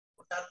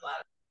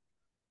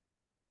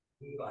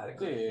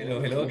Hello,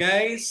 hello,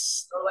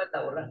 guys.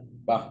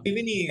 Va. Good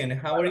evening, and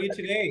how are you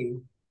today?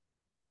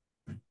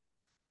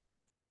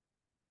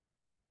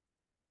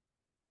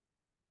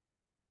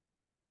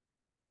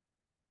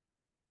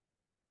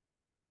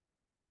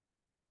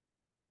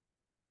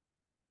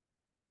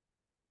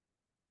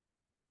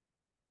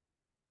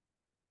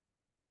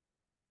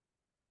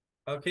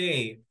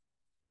 Okay.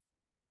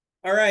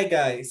 All right,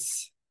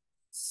 guys.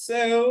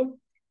 So,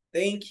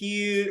 thank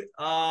you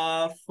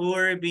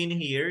for being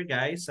here,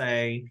 guys.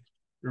 I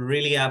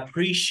really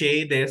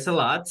appreciate this a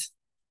lot.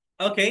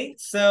 Okay,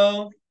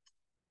 so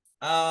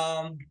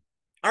all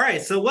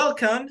right, so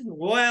welcome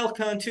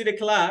to the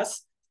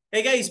class.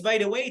 Hey guys, by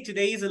the way,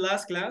 today is the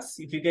last class.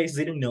 If you guys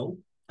didn't know,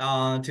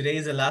 today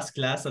is the last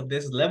class of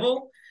this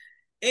level.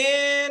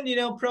 And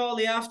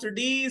probably after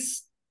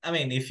this, I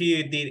mean, if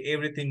you did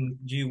everything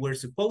you were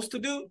supposed to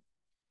do,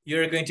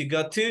 you're going to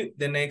go to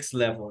the next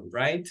level,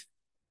 right?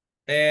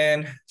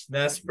 And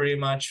that's pretty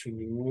much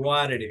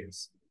what it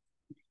is.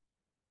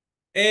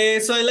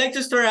 So I'd like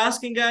to start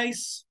asking,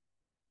 guys,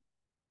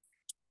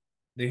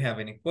 do you have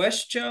any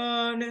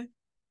question,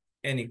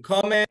 any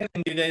comment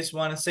you guys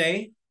want to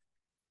say?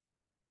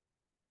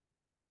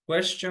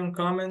 Question,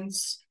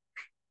 comments?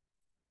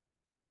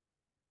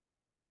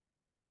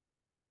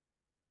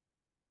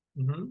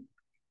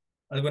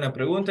 ¿Alguna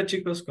pregunta,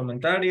 chicos?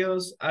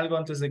 ¿Comentarios? ¿Algo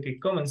antes de que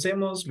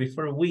comencemos?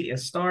 Before we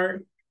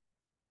start.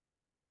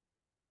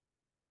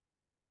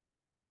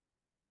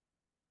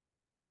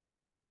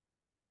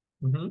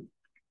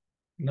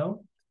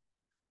 No?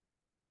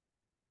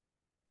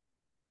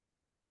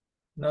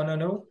 No, no,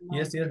 no.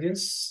 Yes, yes,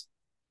 yes.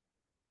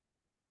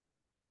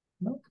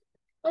 No?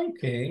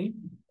 Okay.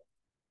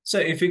 So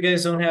if you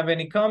guys don't have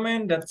any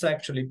comment, that's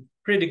actually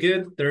pretty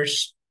good.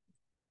 There's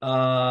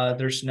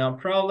no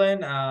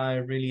problem. I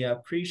really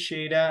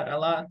appreciate that a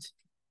lot.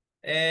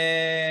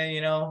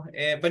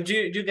 And but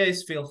you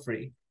guys feel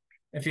free.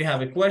 If you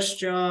have a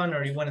question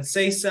or you want to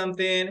say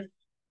something,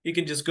 you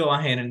can just go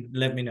ahead and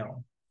let me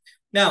know.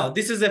 Now,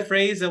 this is a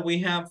phrase that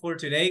we have for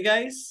today,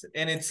 guys,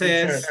 and it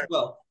says, Teacher,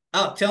 well,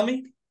 tell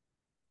me.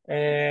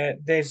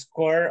 the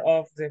score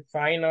of the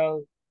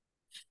final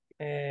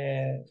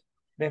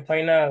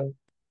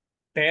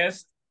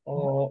test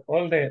or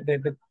all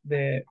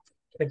the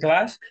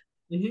class.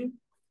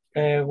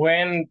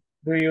 When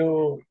do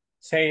you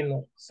say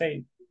no?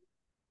 Say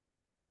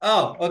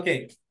Oh,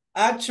 okay.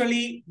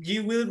 Actually,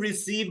 you will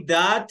receive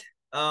that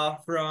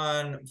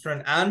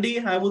from Andy,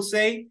 I will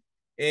say.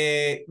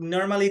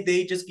 Normally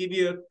they just give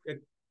you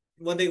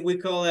what we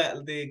call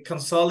the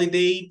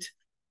consolidate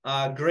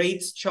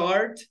grades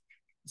chart.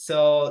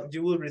 So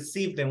you will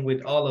receive them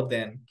with all of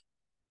them.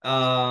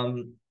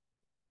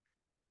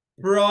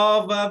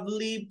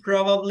 Probably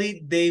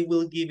they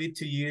will give it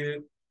to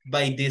you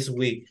by this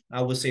week.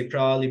 I would say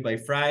probably by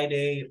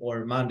Friday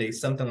or Monday,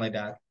 something like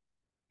that.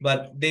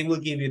 But they will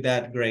give you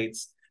that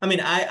grades. I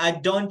mean, I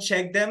don't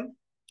check them,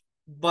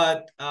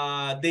 but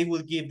they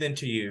will give them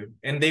to you,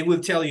 and they will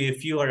tell you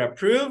if you are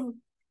approved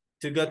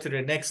to go to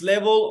the next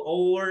level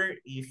or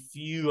if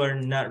you are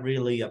not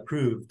really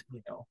approved.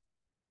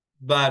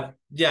 But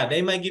yeah,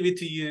 they might give it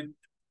to you,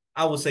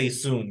 I would say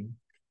soon.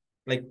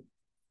 Like,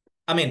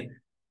 I mean,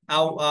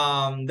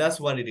 that's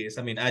what it is.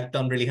 I mean, I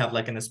don't really have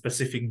like a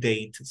specific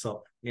date,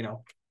 so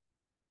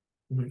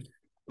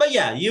But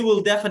yeah, you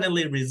will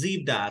definitely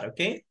receive that.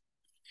 Okay.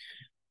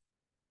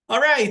 All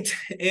right.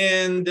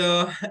 And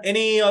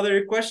any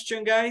other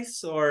question,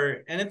 guys,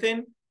 or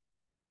anything?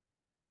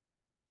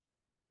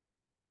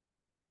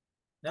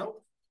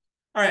 No.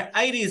 All right,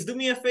 Iris, do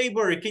me a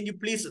favor. Can you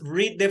please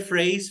read the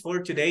phrase for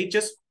today?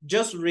 Just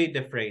read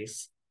the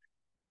phrase.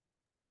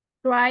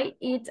 Try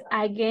it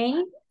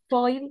again,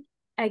 fall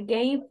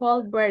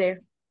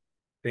better.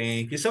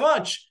 Thank you so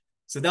much.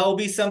 So that will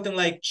be something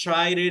like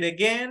try it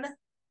again,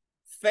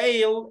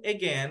 fail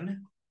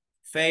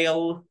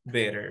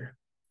better.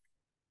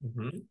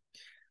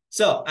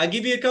 So I'll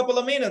give you a couple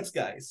of minutes,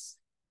 guys,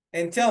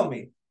 and tell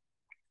me,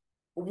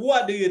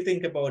 what do you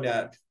think about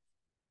that?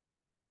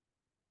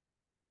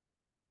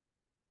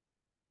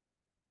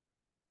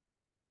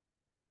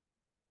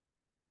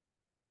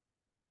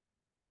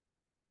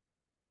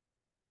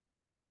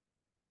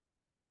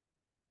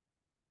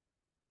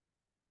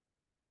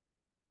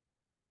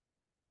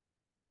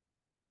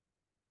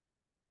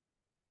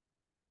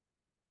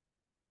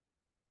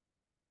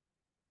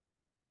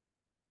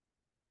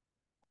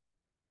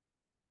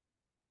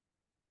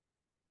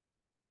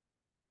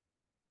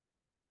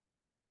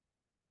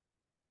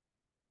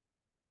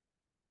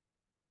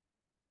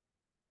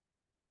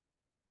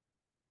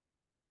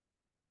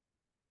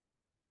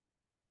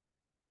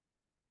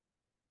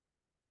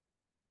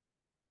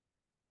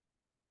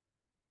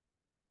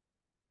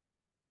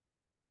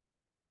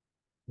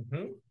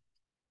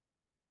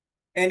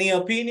 Any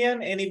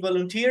opinion? Any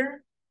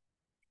volunteer?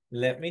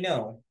 Let me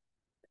know.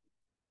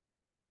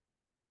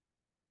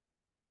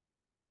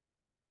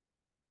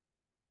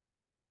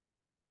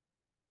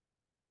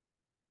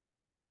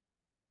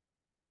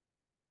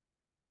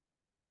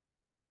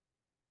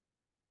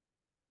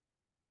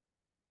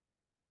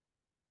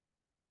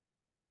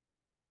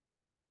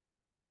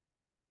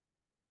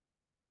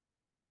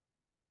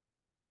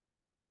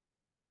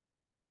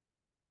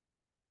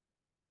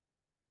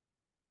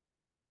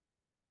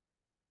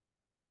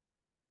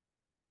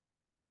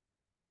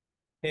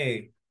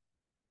 Hey.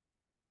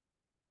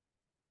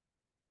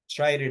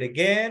 Try it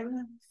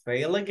again,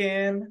 fail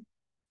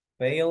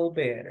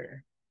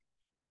better.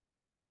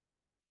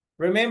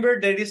 Remember,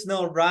 there is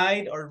no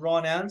right or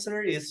wrong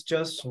answer. It's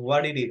just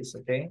what it is,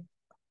 okay?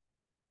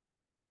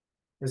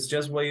 It's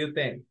just what you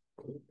think.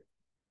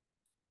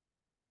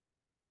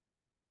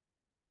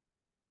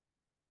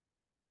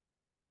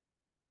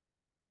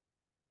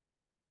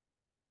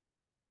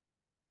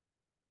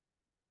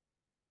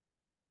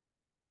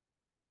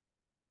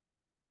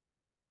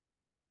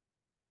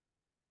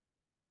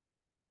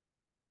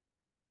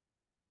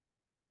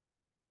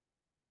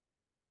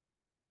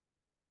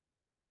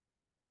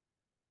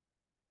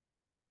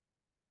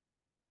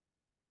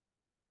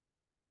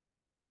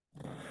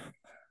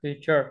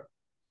 Teacher,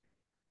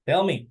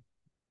 Tell me.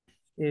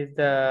 is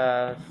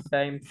the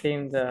same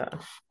thing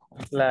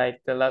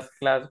like the last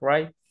class,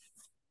 right?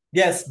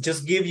 Yes,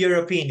 just give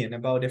your opinion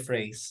about the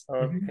phrase.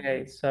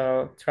 Okay,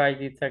 so try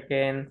it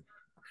again,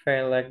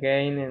 fail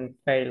again, and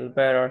fail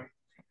better.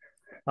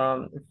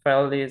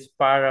 Fail is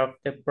part of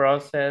the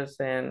process,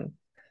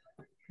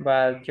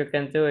 but you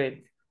can do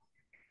it.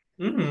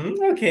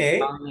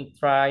 Okay. Only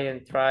try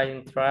and try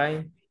and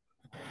try,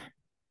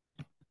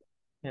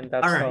 and All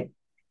that's all. right.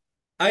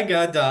 I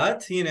got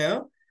that, you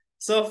know.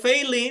 So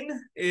failing,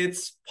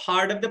 it's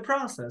part of the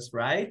process,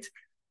 right?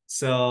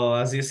 So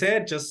as you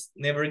said, just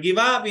never give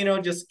up, you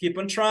know, just keep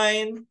on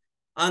trying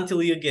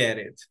until you get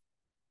it.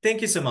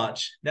 Thank you so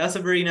much. That's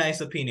a very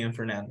nice opinion,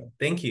 Fernando.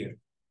 Thank you.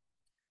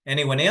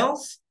 Anyone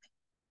else?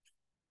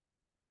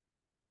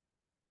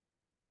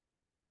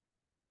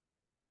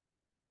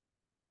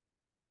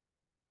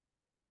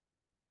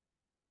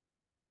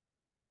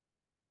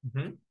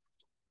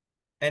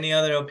 Any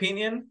other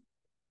opinion?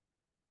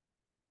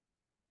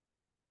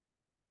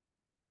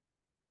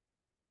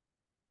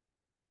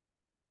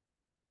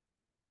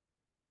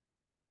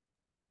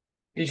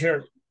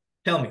 Teacher,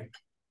 Tell me.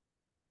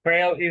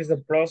 fail is the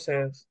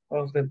process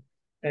of the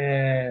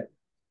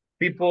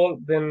people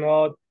do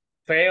not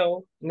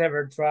fail,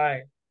 never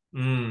try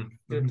to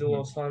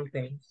do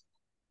something.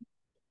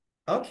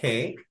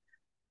 Okay.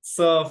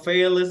 So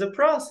fail is a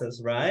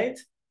process, right?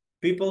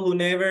 People who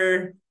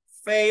never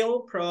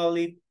fail,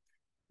 probably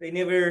they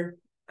never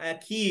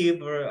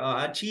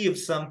achieve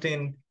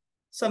something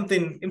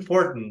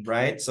important,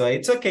 right? So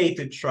it's okay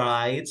to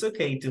try, it's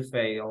okay to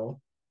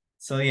fail.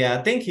 So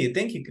yeah, thank you,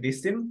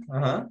 Christine.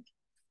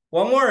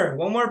 One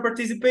more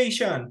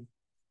participation.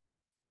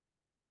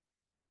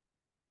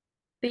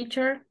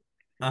 Teacher,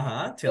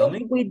 Tell if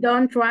me. we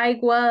don't try,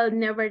 we'll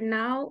never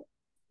know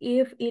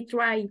if it's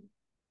right.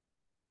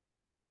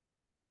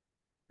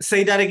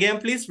 Say that again,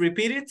 please.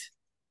 Repeat it.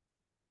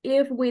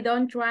 If we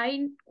don't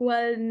try,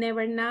 we'll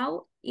never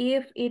know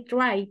if it's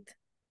right.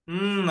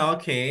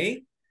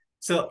 Okay.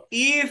 So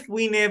if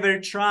we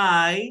never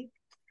try,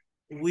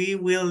 we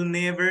will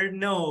never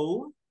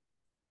know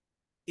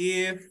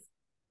if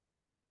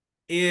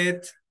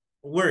it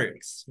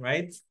works,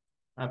 right?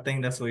 I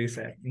think that's what you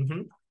said.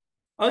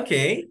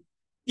 Okay.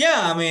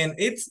 Yeah, I mean,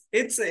 it's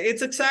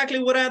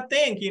exactly what I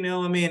think, you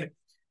know. I mean,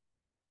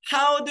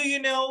 how do you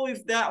know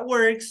if that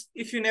works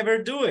if you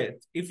never do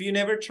it, if you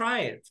never try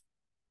it,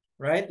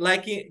 right?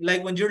 Like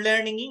when you're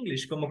learning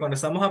English, como cuando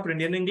estamos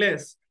aprendiendo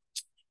inglés.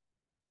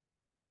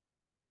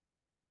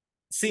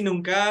 Si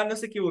nunca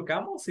nos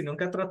equivocamos, si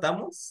nunca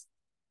tratamos,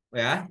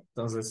 ¿ya?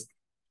 Entonces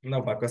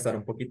nos va a costar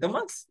un poquito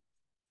más.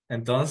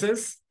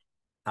 Entonces,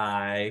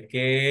 hay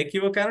que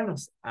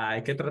equivocarnos,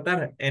 hay que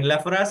tratar. En la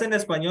frase en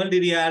español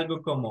diría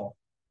algo como,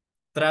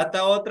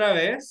 trata otra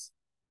vez,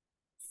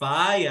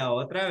 falla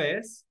otra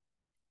vez,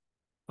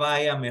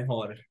 falla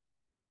mejor.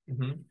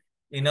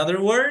 In other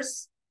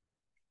words,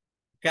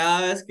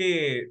 cada vez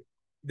que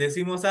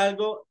decimos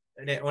algo,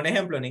 un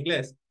ejemplo en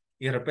inglés,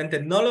 y de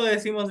repente no lo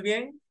decimos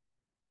bien,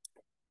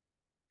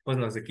 pues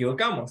nos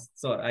equivocamos.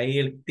 So, ahí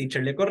el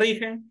teacher le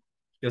corrige,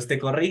 Dios te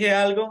corrige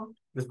algo,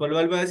 después lo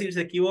vuelve a decir,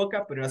 se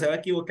equivoca, pero se va a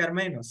equivocar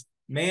menos,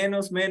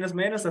 menos,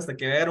 hasta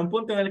que va a llegar un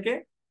punto en el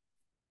que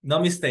no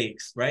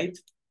mistakes, right?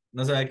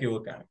 No se va a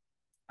equivocar.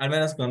 Al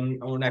menos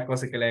con una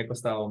cosa que le haya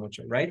costado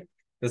mucho, right?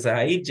 Entonces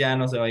ahí ya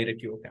no se va a ir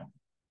equivocando.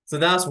 So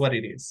that's what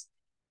it is.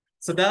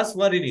 So that's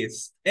what it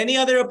is. Any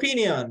other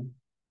opinion?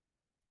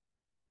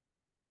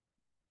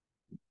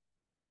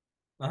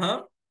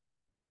 No?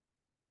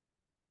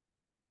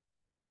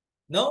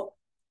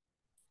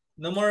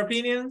 No more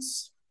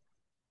opinions?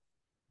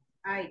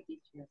 Ay,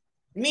 teacher.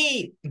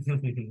 Me!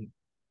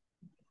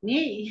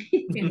 Me.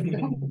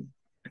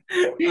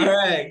 All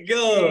right,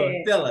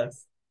 go. Tell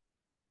us.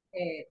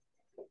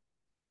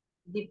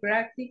 The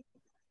practice,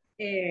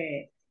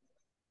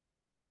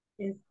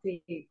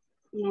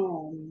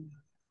 no,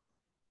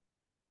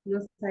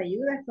 nos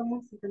ayuda,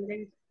 ¿cómo se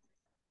tendría?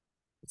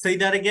 Say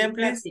that again,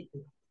 please.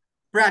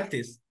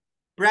 Practice.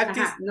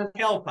 Practice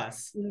help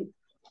us.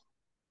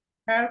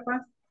 Help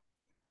us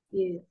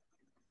is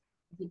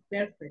the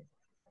perfect.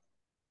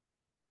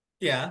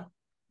 Yeah,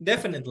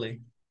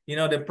 definitely. You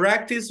know, the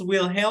practice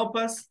will help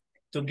us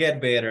to get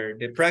better.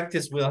 The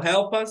practice will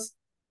help us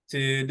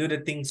to do the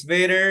things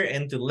better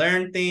and to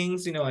learn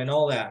things, you know, and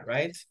all that,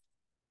 right?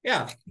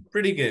 Yeah,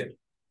 pretty good.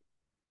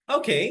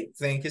 Okay,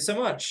 thank you so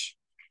much.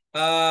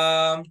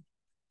 All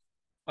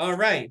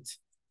right.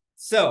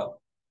 So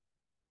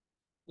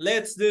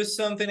let's do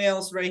something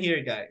else right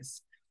here,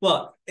 guys.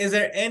 Well, is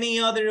there any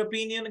other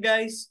opinion,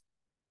 guys?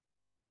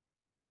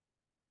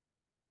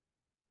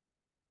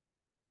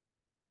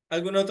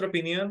 ¿Alguna otra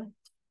opinión?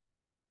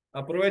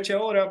 Aproveche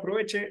ahora,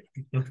 aproveche.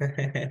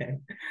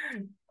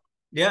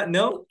 Yeah,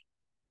 no?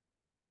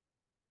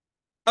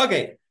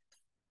 Okay.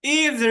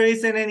 If there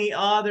isn't any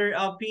other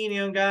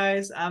opinion,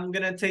 guys, I'm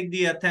gonna take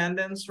the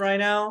attendance right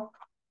now.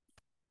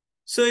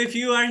 So if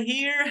you are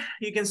here,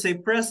 you can say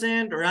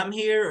present or I'm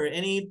here or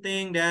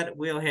anything that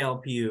will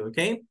help you,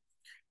 okay?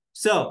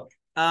 So,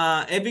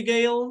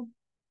 Abigail.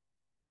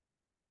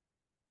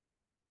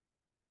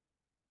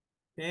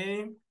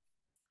 Okay.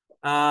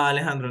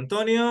 Alejandro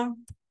Antonio.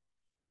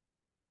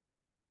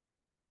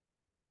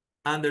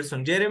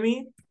 Anderson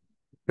Jeremy.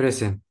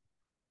 Present.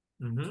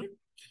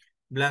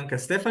 Blanca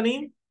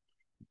Stephanie.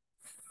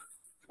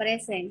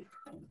 Present.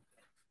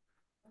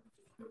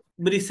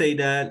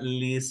 Briseida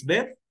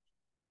Lisbeth.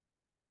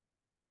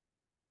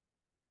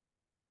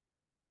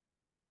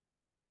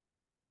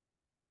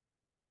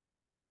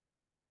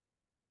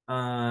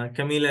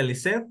 Camila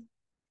Lisset.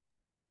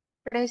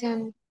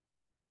 Present.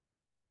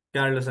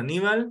 Carlos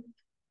Aníbal.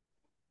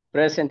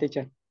 Present,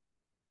 teacher.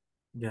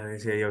 Ya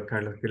decía yo,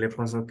 Carlos, ¿qué le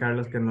pasó a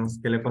Carlos?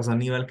 ¿Qué le pasó a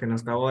Aníbal que no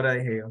está ahora?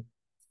 Dije yo.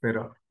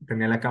 Pero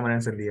tenía la cámara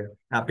encendida.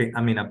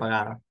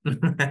 Apagada.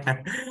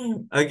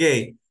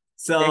 Okay,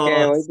 Es que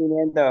so... voy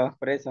viniendo,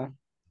 por eso.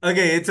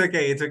 Okay, it's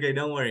okay,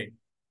 don't worry.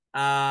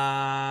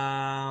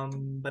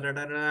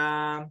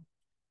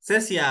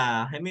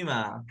 Cecia,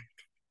 Gemima.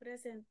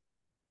 Present.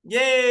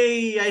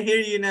 Yay, I hear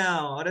you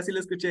now. Ahora sí lo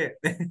escuché.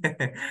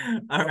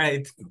 All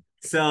right,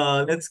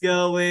 so let's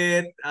go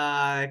with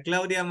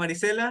Claudia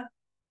Marisela.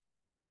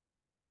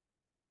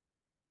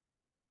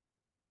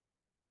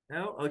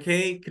 No,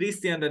 okay,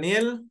 Cristian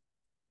Daniel.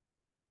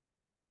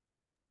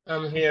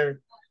 I'm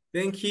here.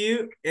 Thank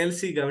you.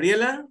 Elsie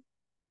Gabriela.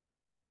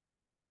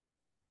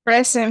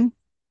 Present.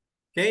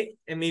 Okay,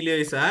 Emilio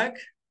Isaac.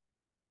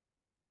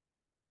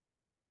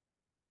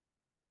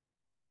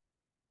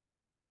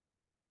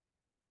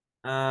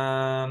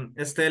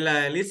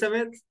 Estela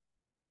Elizabeth.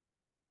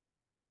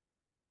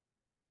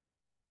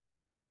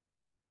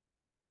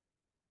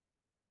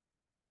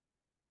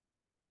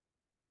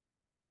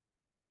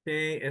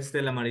 Okay,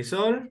 Estela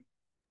Marisol.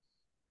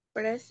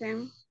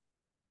 Present.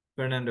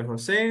 Fernando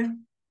Jose.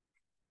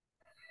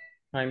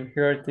 I'm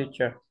here,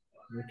 teacher.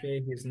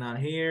 Okay, he's not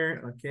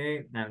here.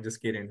 Okay, no, I'm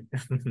just kidding.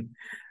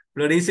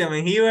 Floricia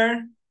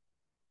Mengíbar.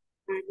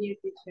 I'm here,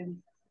 teacher.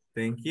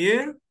 Thank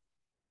you.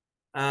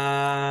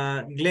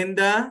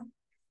 Glenda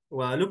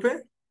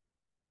Guadalupe.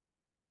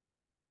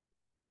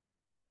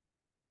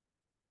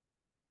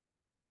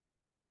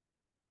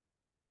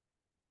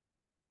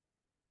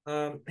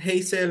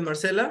 Hazel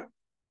Marcela.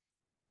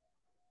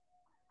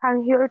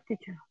 I'm here,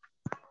 teacher.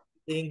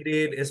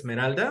 Ingrid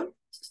Esmeralda.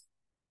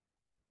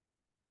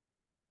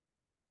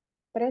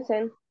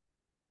 Present.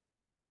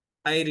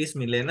 Iris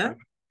Milena.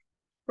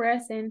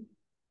 Present.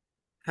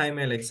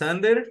 Jaime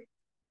Alexander.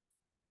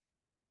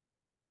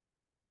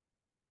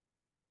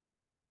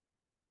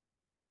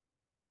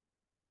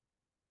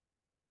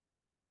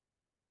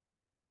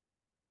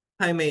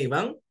 Jaime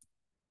Iván.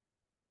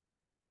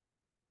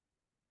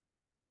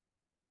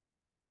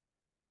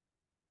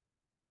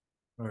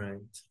 All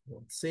right,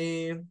 let's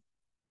see.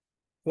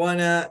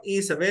 Juana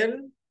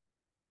Isabel.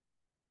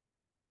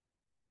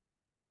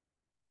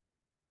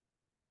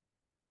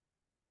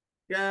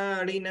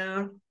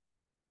 Karina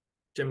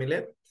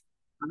Jamilet.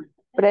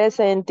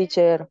 Present,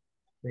 teacher.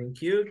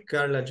 Thank you.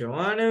 Carla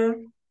Joanna.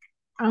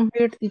 I'm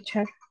here,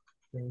 teacher.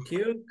 Thank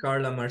you.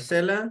 Carla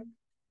Marcela.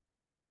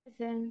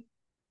 Present.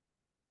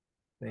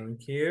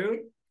 Thank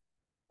you.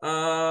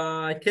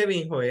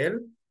 Kevin Joel.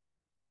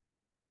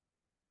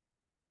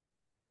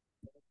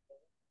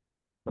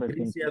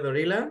 Patricia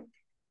Dorila.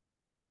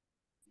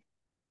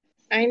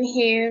 I'm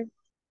here.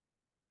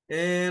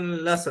 And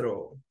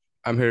Lázaro.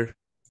 I'm here.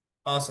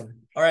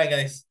 Awesome. All right,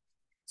 guys.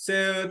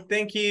 So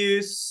thank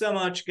you so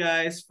much,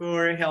 guys,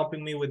 for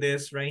helping me with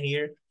this right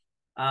here.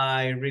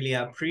 I really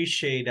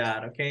appreciate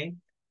that, okay?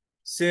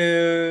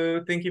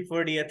 So thank you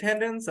for the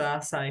attendance,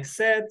 as I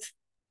said.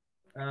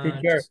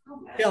 Teacher. Just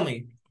tell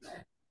me.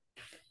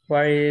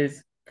 What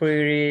is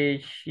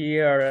pretty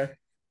sure?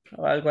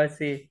 O algo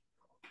así.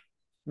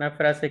 Una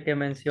frase que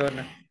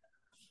menciona.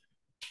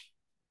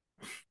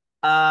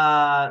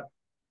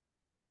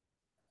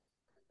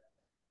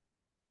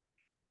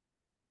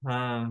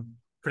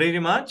 Pretty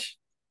much.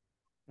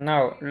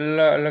 No,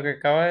 lo que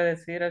acaba de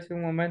decir hace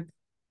un momento.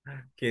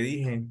 ¿Qué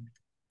dije?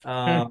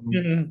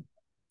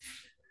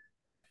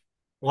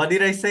 What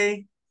did I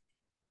say?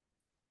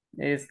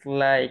 It's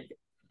like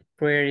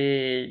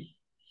pretty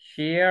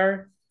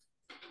sure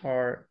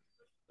or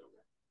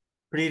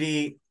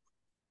Pretty,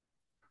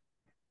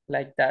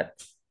 like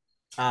that.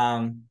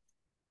 no,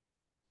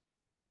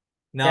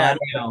 Yeah, I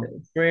don't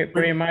know.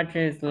 pretty much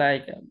is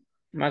like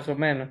más o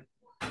menos.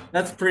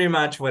 That's pretty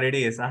much what it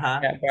is.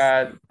 Yeah,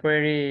 but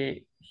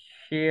pretty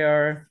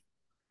sure.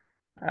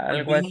 For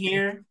Algo being así.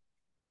 here.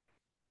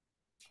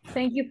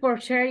 Thank you for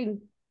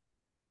sharing.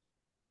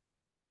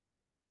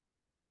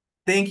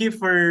 Thank you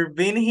for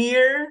being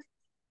here.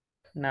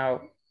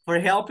 No, For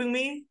helping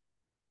me.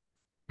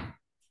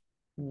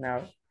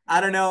 no.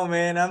 I don't know,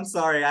 man. I'm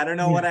sorry. I don't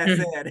know what I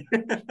said.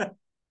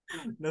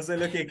 No sé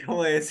lo que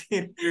acabo de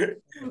decir.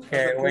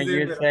 Okay, when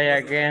you say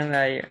again,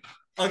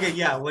 Okay,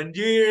 yeah. When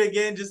you hear it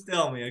again, just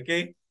tell me,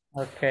 okay?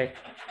 okay.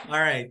 All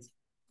right.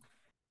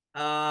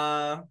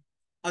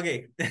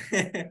 Okay.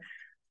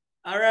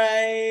 All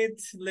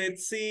right.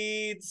 Let's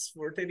see. It's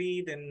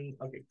 4:30. Then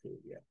okay, cool.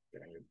 Yeah,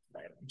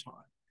 right on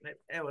time.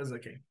 It was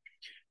okay.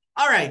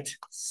 All right.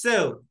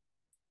 So,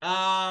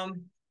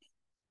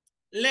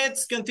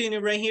 let's continue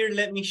right here.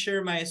 Let me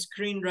share my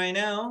screen right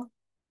now.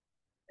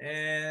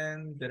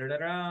 And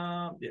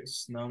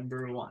yes,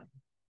 number 1.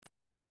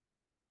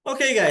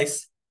 Okay,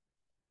 guys.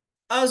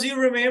 As you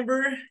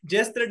remember,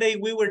 yesterday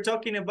we were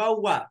talking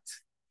about what?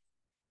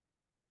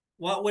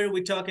 What were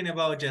we talking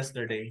about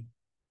yesterday?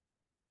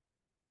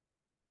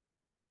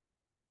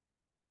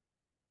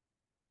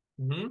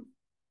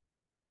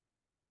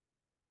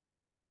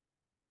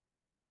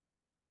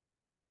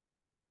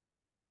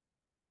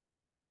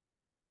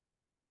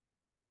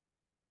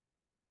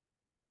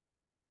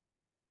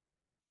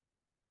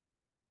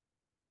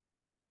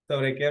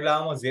 ¿Sobre qué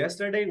hablábamos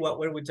yesterday? What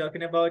were we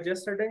talking about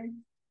yesterday?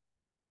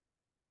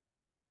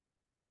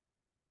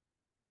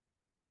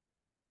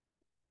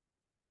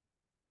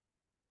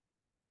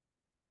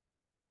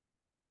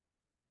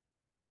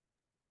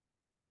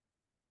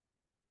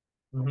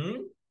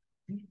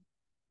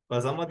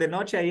 Pasamos de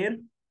noche ayer.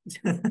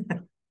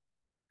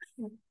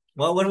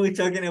 What were we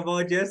talking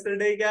about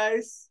yesterday,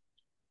 guys?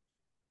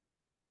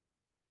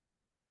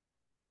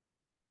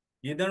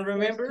 You don't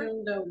remember?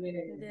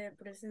 The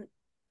present.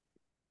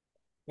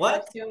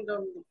 What?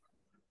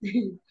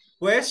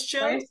 Question?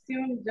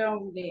 Question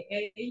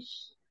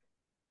WH.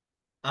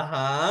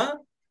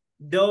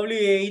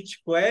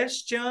 WH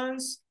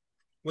questions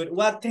with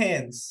what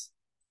tense?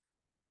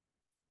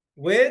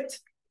 With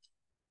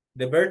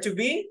the verb to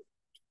be?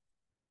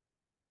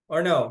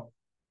 Or no?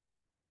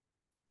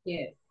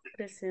 Yes.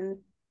 Present.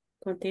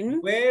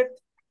 Continue. With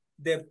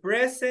the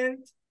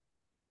present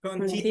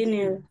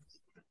continuous.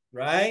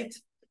 Right?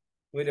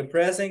 With the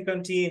present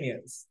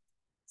continuous.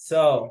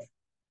 So,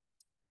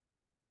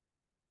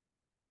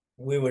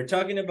 we were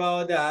talking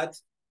about that.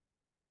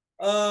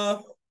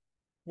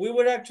 We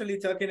were actually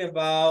talking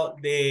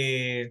about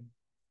the,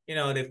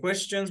 the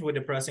questions with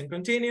the present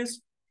continuous.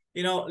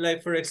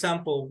 Like for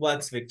example,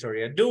 what's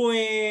Victoria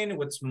doing?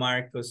 What's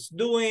Marcos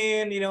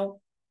doing?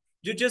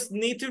 You just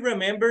need to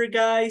remember,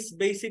 guys,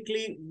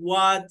 basically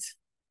what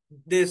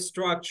the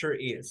structure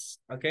is,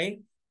 okay?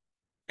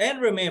 And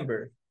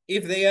remember,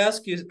 if they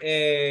ask you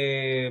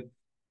a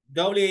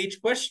WH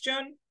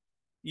question,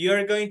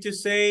 you're going to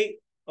say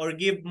or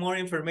give more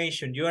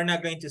information. You are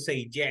not going to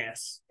say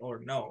yes or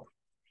no.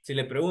 Si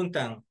le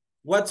preguntan,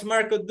 what's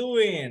Marco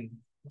doing?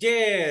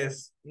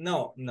 Yes.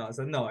 No.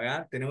 So no,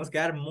 yeah? Tenemos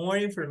que dar more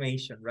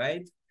information,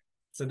 right?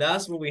 So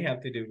that's what we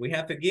have to do. We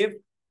have to give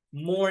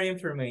more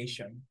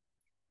information.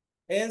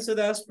 And so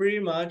that's pretty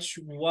much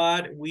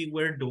what we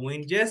were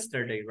doing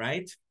yesterday,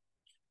 right?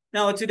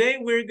 Now, today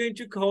we're going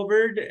to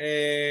cover,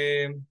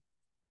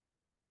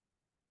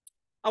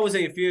 I would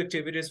say a few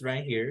activities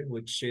right here,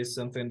 which is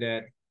something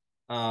that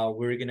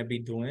we're going to be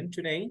doing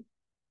today.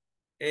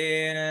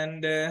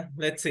 And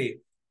let's see.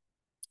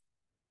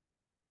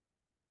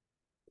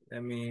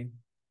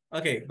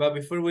 Okay, but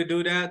before we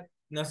do that,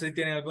 no sé si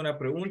tienen alguna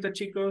pregunta,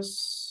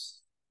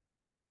 chicos.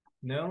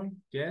 No?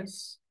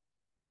 Yes?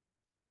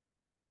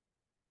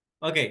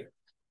 Okay,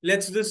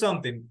 let's do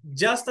something.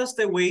 Just as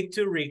the way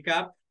to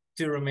recap,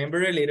 to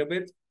remember a little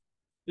bit,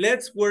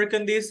 let's work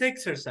on this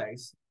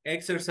exercise.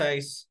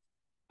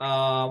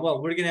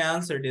 Well, we're going to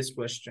answer this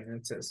question.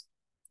 It says,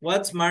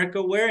 what's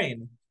Marco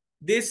wearing?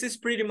 This is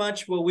pretty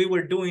much what we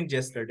were doing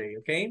yesterday,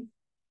 okay?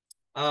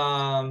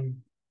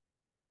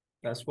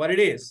 That's what it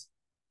is.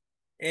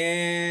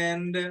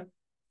 And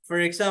for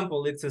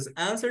example, it says,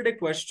 answer the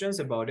questions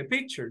about the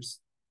pictures.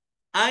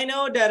 I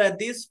know that at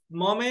this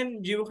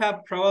moment, you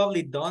have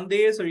probably done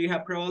this or you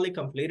have probably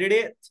completed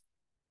it,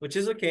 which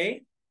is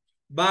okay.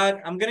 But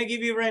I'm going to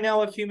give you right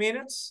now a few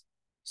minutes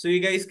so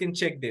you guys can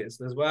check this.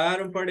 Les voy a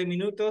dar un par de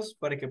minutos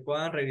para que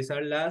puedan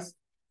revisar las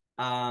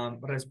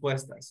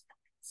respuestas.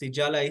 Si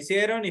ya la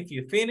hicieron, if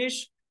you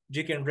finish,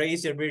 you can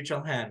raise your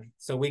virtual hand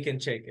so we can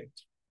check it.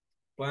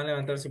 Pueden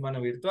levantar su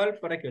mano virtual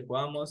para que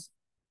podamos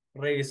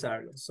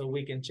revisarlo so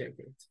we can check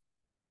it.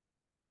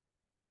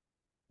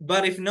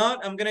 But if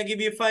not, I'm going to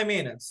give you 5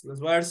 minutes. Les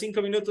voy a dar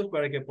 5 minutos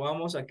para que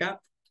podamos acá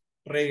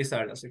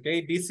revisarlas,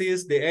 okay? This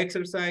is the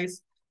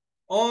exercise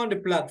on the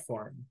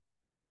platform.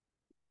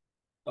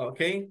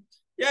 Okay?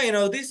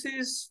 Yeah, this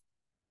is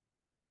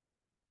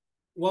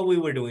what we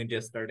were doing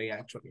yesterday,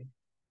 actually.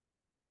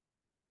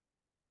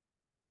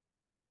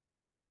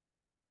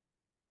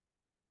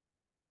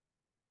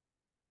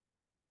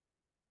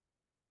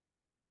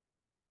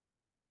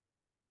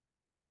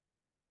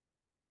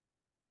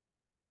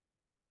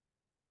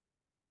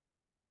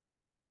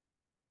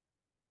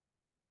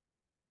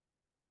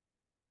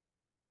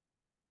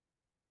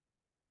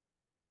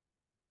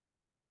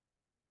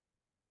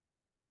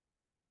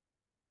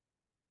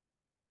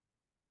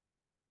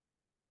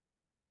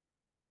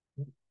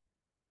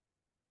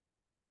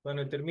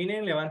 Cuando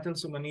terminen, levanten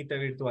su manita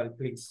virtual,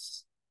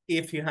 please.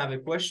 If you have a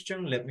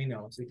question, let me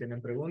know. Si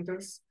tienen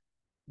preguntas,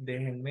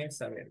 déjenme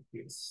saber,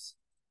 please.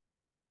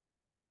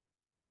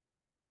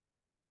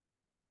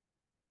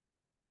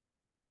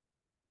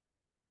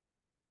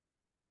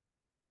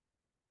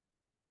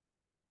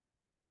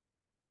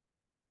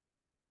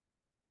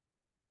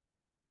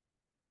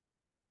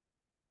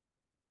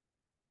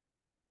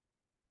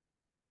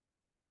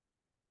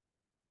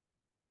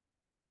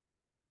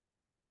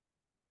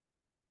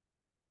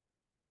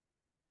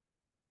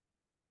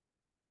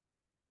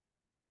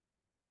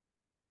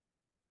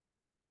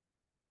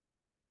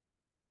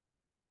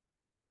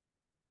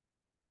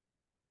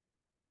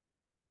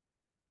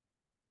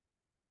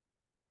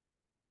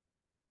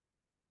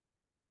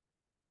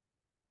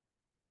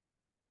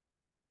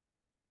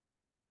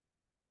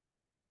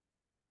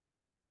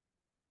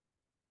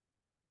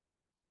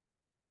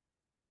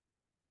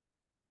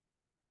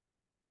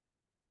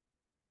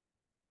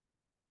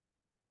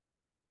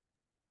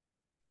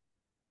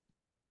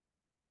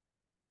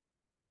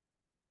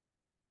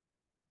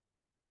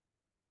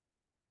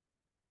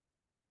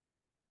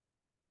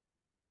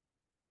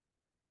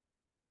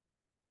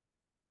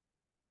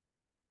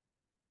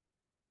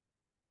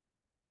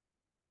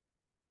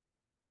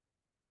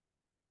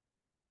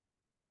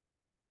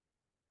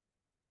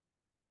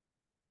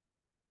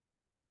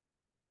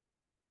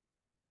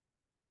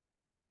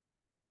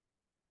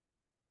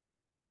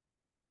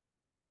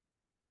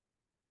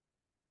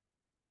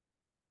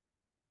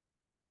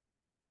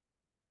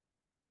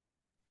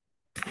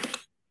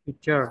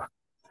 Teacher,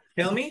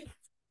 Tell me.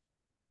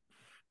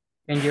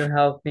 can you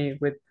help me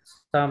with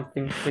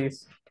something,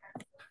 please?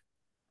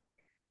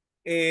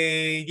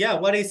 Yeah,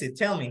 what is it?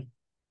 Tell me.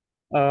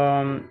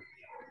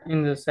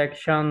 In the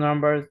section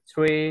number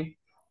 3,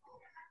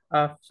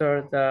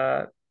 after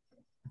the,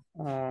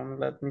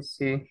 let me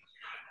see.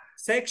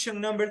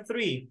 Section number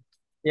 3.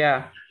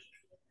 Yeah.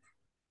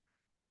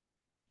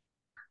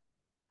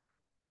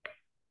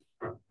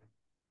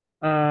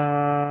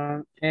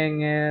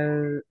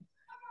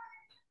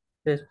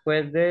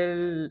 Después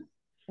del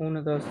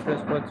 1, 2,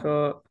 3,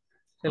 4,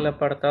 el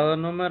apartado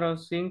número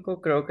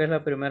 5, creo que es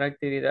la primera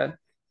actividad.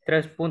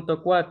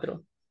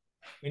 3.4,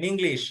 In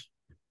English.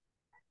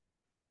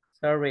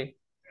 sorry.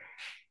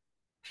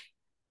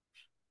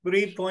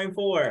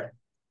 3.4.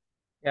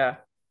 Yeah.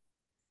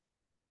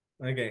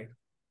 Okay.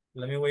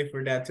 Let me wait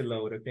for that to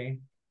load, okay?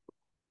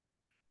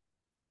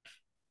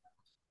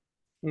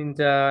 In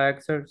the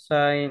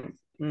exercise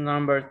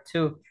number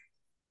 2.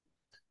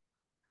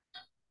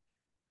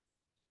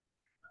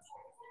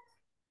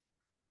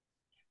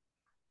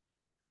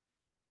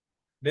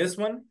 This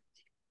one?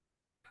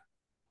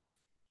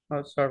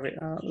 Oh, sorry.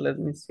 Let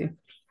me see.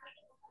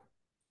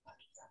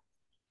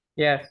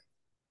 Yes.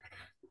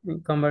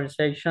 In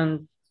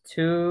conversation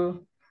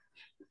 2.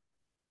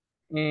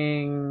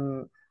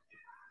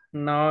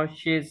 No,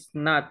 she's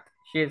not.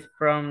 She's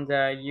from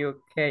the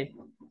UK.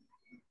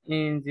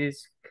 In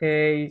this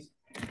case,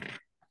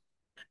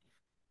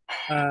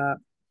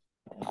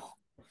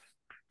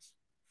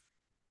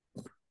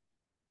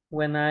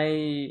 when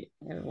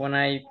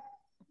I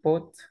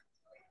put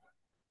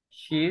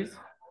she's,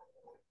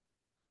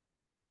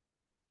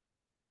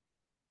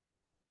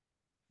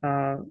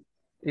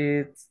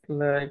 it's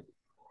like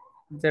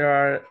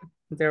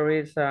there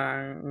is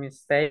a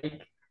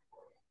mistake.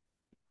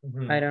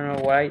 I don't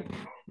know why,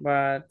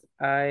 but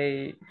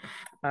I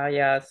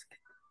asked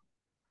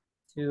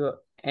to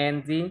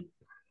Andy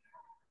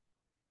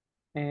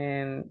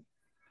and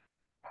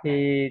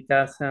he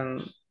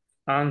doesn't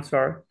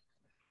answer.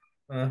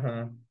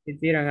 He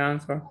didn't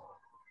answer.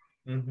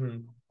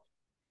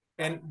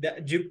 And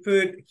you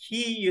put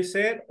he, you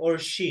said, or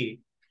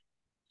she?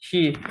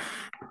 She.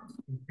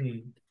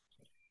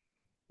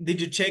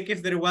 Did you check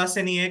if there was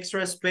any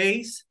extra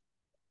space?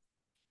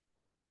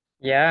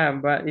 Yeah,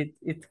 but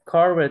it's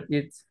covered.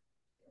 It's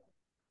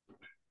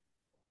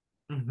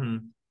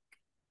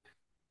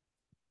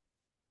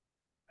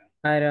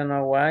I don't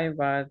know why,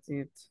 but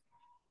it's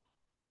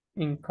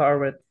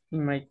incorrect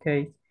in my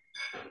case.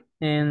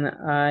 And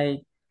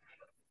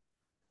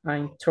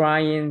I'm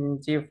trying in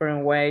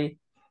different way.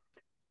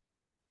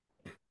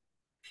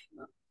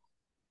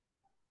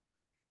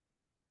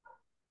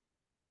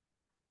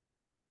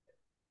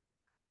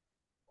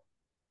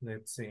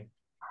 Let's see.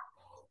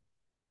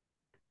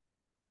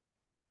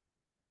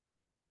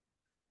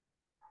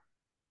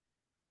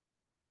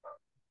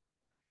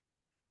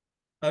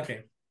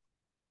 Okay.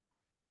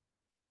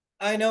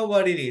 I know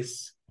what it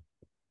is.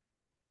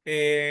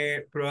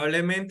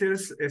 Probablemente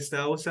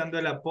está usando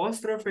el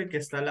apóstrofe que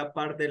está a la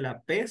par de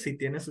la P si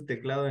tiene su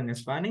teclado en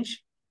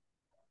Spanish.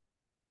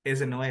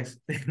 Ese no es.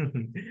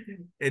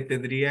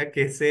 Tendría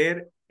que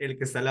ser el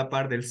que está a la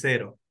par del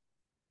cero.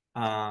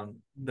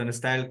 Donde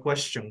está el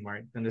question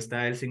mark, donde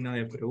está el signo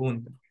de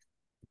pregunta.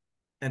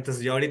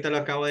 Entonces yo ahorita lo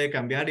acabo de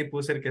cambiar y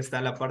puse el que está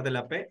a la par de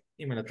la P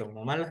y me lo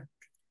tomó mala.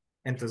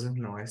 Entonces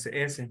no es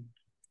ese.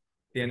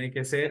 Tiene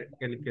que ser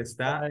el que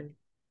está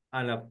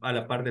a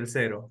la par del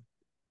cero.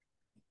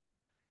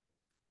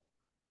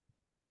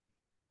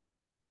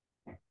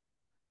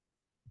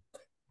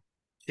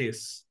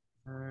 his.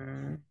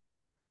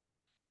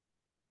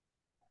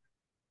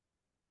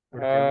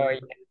 Porque Oh, yeah.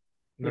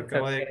 lo It's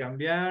acabo de okay.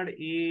 cambiar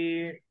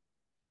y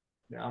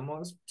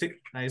veamos. Sí,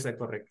 ahí está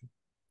correcto.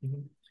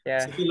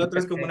 Yeah, Sí, el otro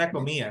es como okay. una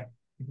comida.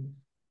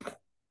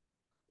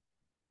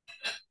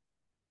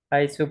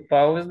 I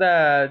suppose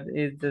that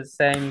it's the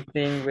same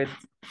thing with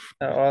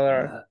the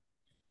other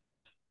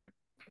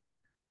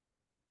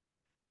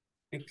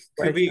It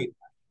could question, be.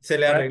 ¿Se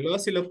le right? arregló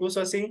si lo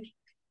puso así?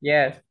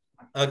 Yes.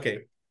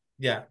 Okay,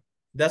 yeah,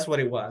 that's what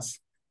it was.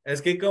 Es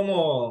que como,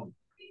 o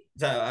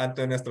sea,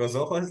 ante nuestros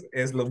ojos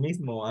es lo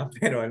mismo,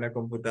 pero en la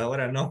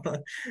computadora no.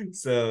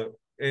 So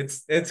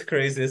it's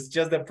crazy. It's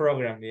just the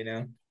program, you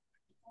know.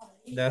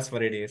 That's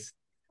what it is.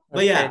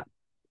 But yeah,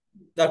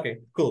 Okay. okay,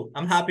 cool.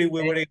 I'm happy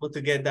we were able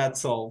to get that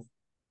solved.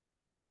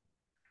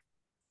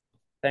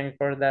 Thanks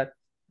for that.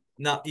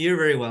 No, you're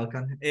very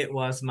welcome. It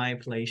was my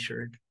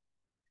pleasure.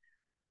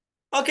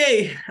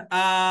 Okay,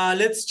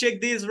 let's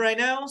check this right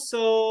now.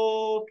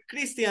 So,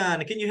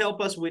 Christian, can you help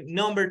us with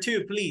number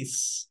 2,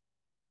 please?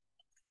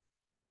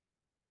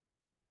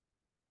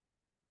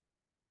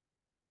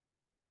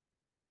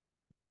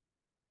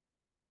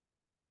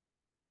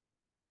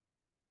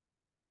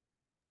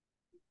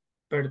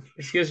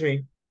 Excuse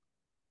me.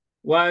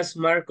 What's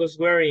Marcos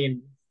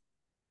wearing?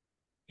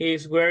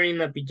 He's wearing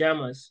a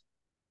pajamas.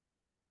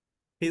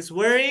 He's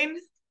wearing?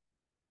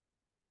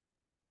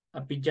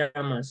 A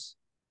pajamas.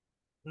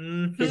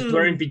 Mm-hmm. He's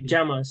wearing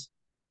pajamas.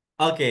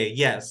 Okay,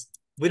 yes.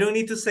 We don't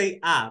need to say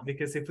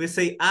because if we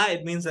say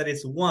it means that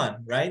it's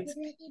one, right?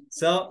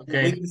 So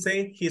we can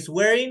say he's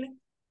wearing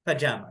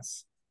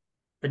pajamas.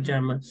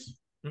 Pajamas.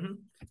 Mm-hmm.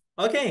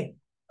 Okay.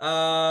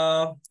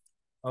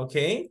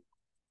 Okay.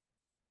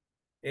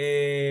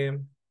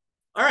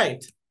 All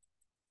right.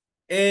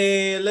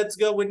 Let's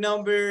go with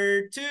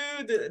number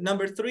 2.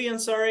 Number 3, I'm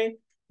sorry.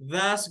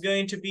 That's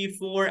going to be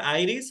for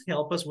Iris.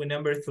 Help us with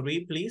number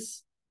 3,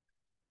 please.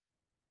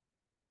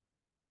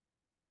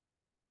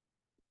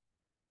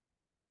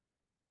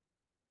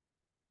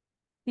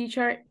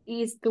 Teacher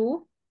is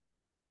 2.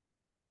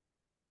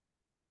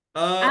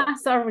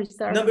 Sorry.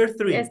 Number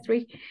 3. Yes,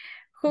 3.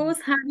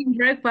 Who's having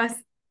breakfast?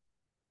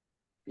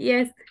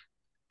 Yes.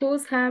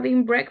 Who's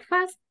having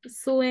breakfast?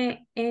 Sue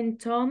and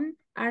Tom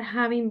are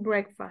having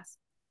breakfast.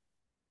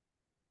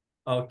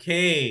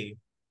 Okay.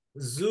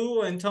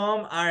 Zoo and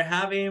Tom are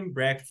having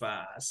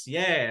breakfast.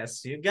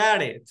 Yes, you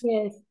got it.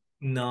 Yes.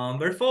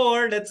 Number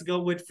 4, let's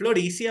go with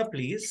Floricia,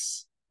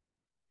 please.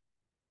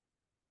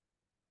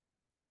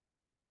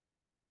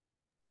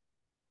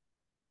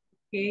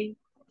 Okay.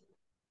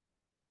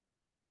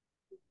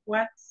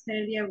 What's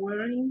Celia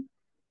wearing?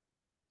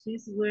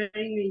 She's wearing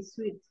a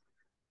suit.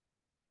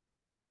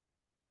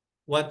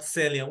 What's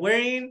Celia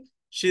wearing?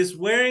 She's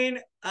wearing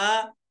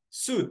a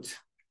suit.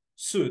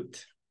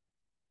 Suit.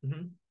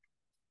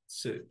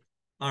 Suit.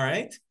 All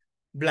right.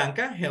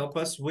 Blanca, help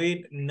us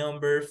with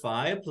number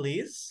 5,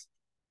 please.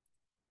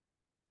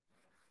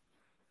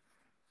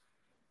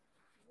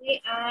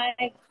 We are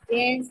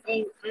James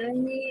and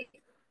Anne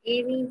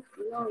having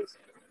lunch.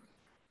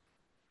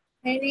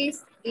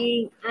 James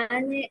and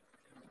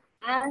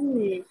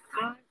Anne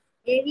are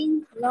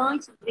having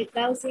lunch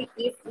because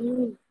it's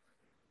noon.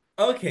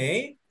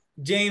 Okay.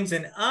 James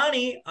and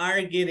Annie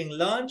are getting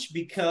lunch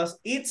because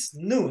it's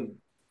noon.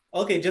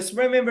 Okay, just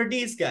remember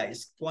these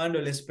guys. Cuando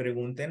les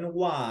pregunten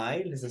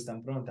why, les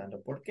están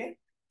preguntando por qué.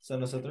 So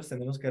nosotros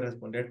tenemos que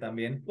responder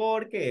también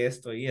porque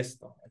esto y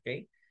esto,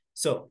 okay?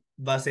 So,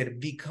 va a ser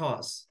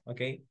because,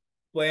 okay?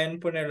 Pueden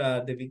ponerlo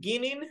at the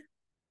beginning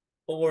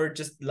or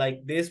just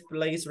like this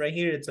place right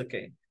here, it's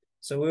okay.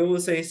 So we will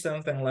say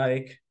something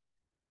like,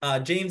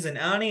 James and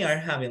Annie are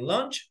having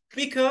lunch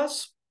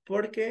because,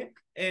 porque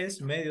es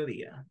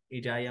mediodía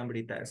y ya hay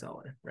hambrita a esa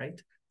hora, right?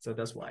 So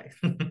that's why.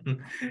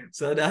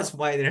 So that's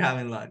why they're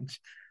having lunch.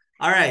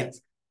 All right.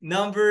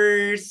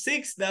 Number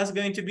 6, that's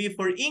going to be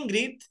for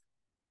Ingrid.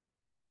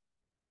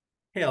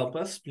 Help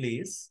us,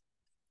 please.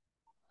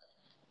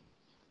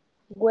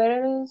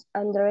 Where is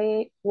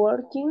Andre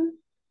working?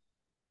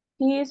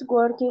 He is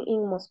working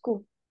in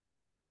Moscow.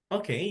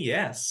 Okay,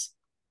 yes.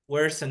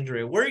 Where's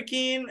Andre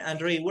working?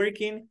 Andre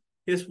working.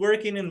 He's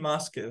working in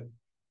Moscow,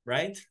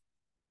 right?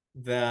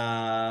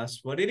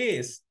 That's what it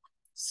is.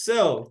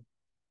 So,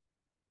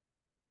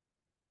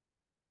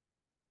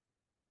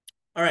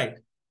 all right.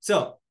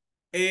 So,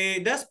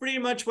 that's pretty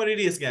much what it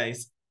is,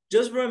 guys.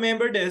 Just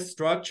remember the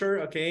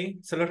structure, okay?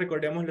 Solo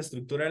recordemos la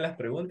estructura de las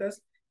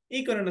preguntas.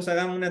 Y cuando nos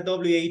hagan una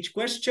WH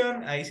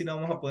question, ahí sí no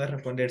vamos a poder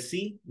responder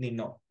sí ni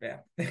no,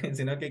 ¿vea?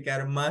 Sino que hay que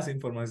dar más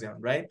información,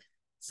 right?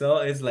 So,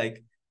 it's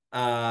like,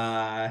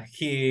 like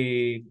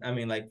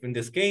in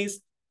this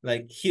case,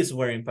 like he's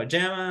wearing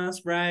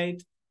pajamas,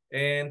 right?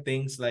 And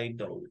things like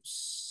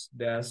those.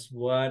 That's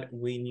what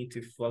we need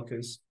to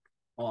focus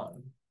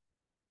on.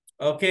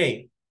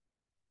 Okay.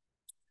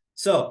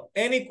 So,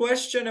 any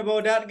question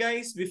about that,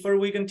 guys, before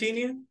we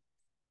continue?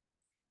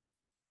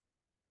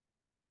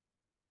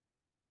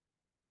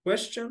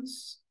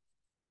 Questions?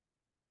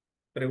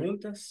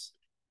 Preguntas?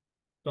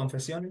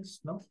 Confesiones?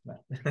 No?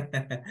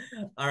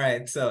 All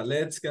right, so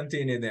let's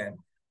continue then.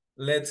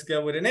 let's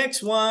go with the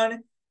next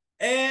one.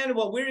 And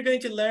what we're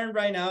going to learn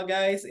right now,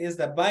 guys, is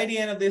that by the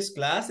end of this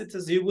class, it's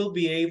as you will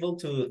be able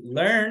to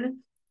learn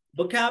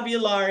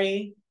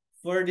vocabulary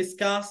for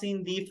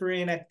discussing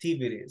different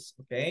activities,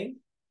 okay?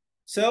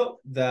 So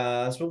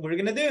that's what we're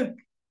gonna do.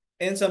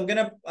 And so I'm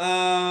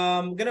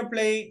gonna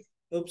play,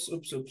 oops.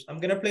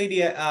 I'm gonna play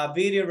the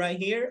video right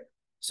here.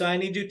 So I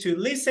need you to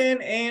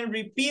listen and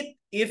repeat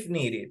if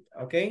needed,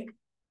 okay?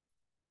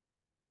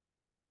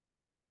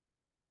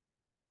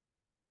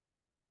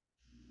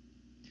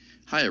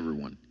 Hi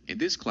everyone, in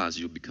this class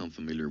you'll become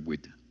familiar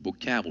with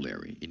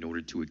vocabulary in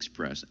order to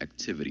express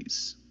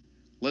activities.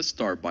 Let's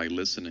start by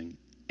listening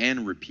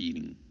and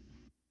repeating.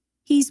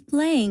 He's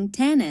playing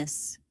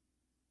tennis.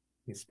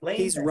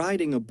 He's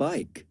riding a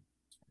bike.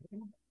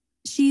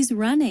 She's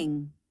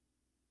running.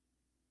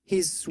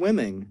 He's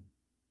swimming.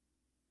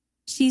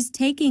 She's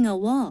taking a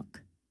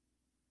walk.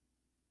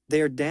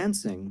 They're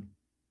dancing.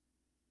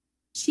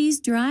 She's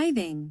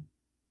driving.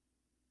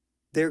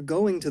 They're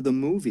going to the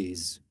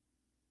movies.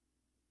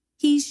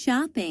 He's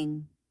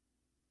shopping.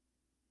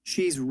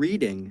 She's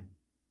reading.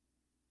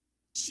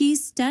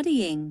 She's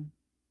studying.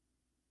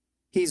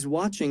 He's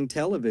watching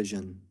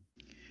television.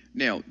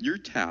 Now, your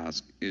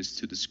task is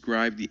to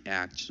describe the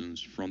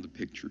actions from the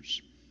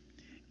pictures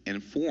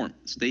and form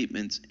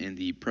statements in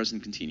the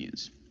present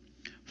continuous.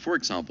 For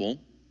example,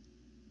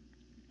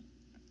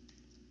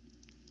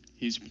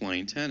 he's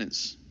playing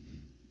tennis.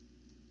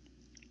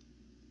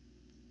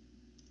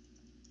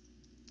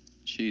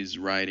 She's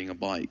riding a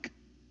bike.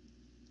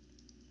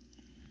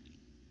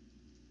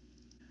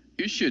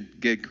 You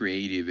should get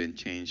creative and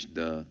change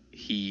the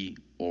he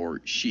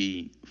or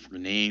she for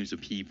names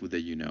of people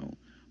that you know.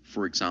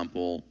 For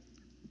example,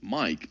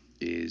 Mike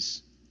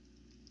is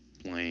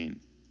playing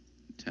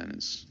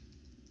tennis.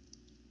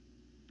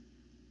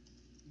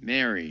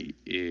 Mary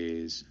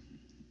is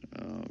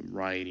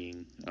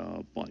riding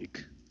a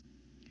bike.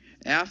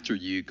 After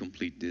you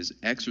complete this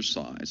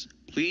exercise,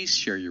 please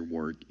share your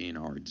work in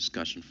our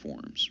discussion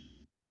forums.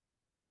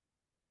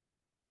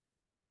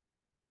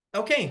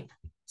 Okay,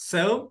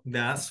 so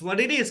that's what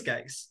it is,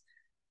 guys.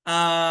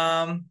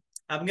 I'm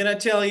gonna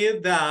tell you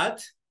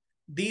that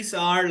these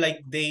are like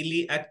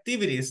daily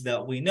activities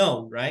that we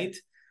know, right?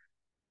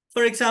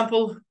 For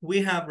example,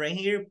 we have right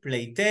here,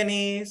 play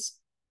tennis,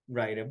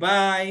 ride a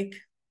bike,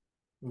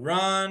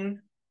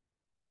 run,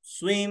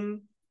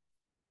 swim,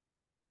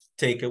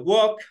 take a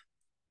walk,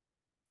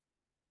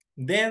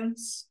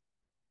 dance,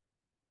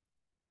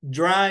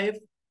 drive,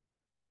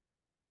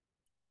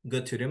 go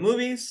to the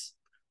movies,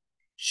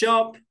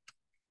 shop,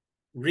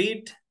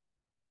 read,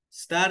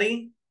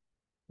 study,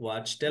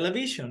 watch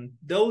television.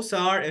 Those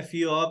are a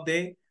few of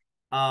the,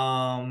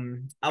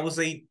 I would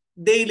say,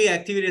 daily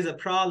activities that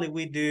probably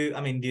we do,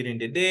 I mean, during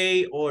the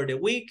day or the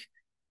week,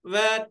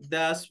 but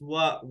that's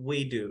what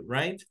we do,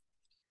 right?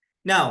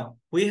 Now,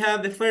 we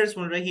have the first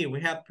one right here.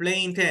 We have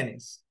playing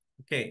tennis.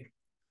 Okay.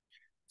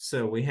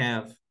 So we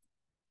have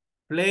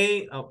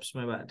play, oops,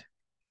 my bad.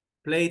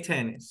 Play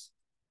tennis.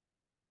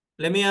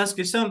 Let me ask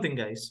you something,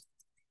 guys.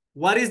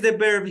 What is the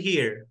verb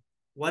here?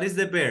 What is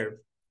the verb?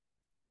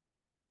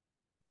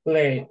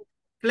 Play.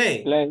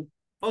 Play. Play.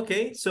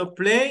 Okay, so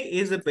play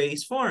is the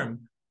base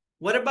form.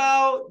 What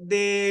about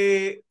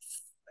the,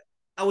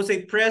 I would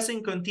say,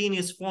 present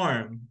continuous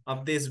form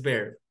of this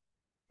verb?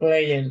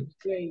 Playing.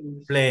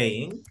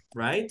 Playing,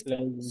 right?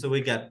 Playing. So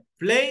we got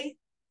play,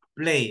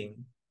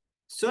 playing.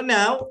 So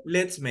now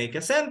let's make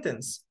a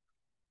sentence.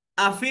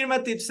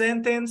 Affirmative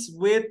sentence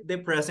with the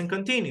present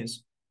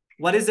continuous.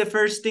 What is the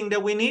first thing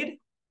that we need?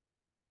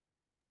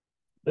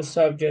 The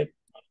subject.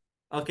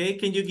 Okay,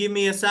 can you give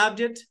me a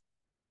subject?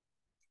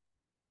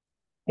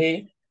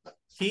 He.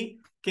 He.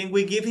 Can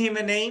we give him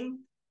a name?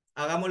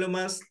 Hagámoslo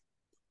más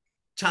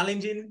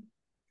challenging.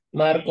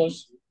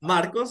 Marcos.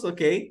 Marcos,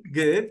 okay,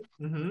 good.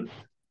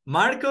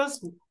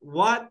 Marcos,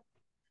 what?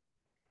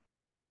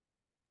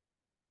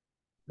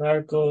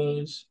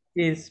 Marcos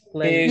Is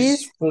playing.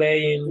 is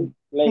playing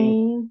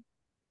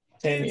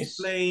tennis. He's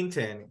playing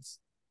tennis.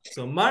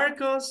 So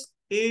Marcos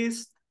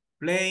is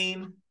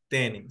playing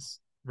tennis,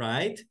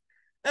 right?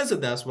 And so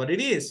that's what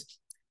it is.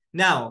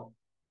 Now,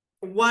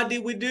 what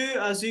did we do?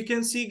 As you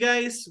can see,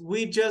 guys,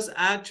 we just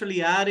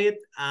actually added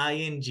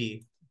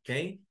ing,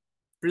 okay?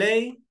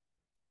 Play,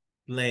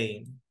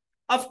 playing.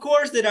 Of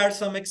course, there are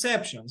some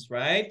exceptions,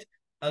 right?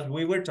 As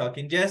we were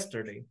talking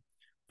yesterday.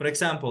 For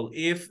example,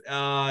 if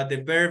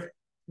the verb,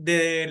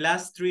 the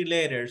last three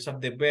letters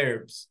of the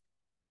verbs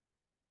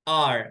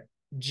are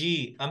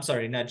G, I'm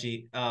sorry, not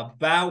G,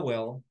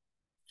 vowel,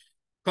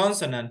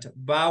 consonant,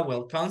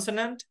 vowel,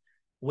 consonant,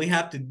 we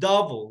have to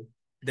double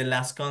the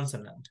last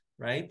consonant,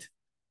 right?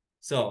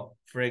 So,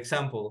 for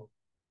example,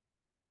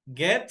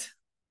 get,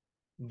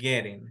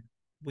 getting.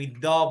 We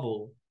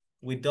double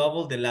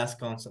the last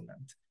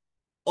consonant.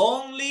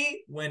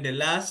 Only when the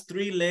last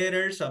three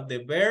letters of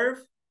the verb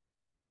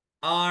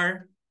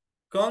are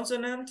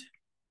consonant,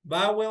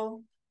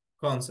 vowel,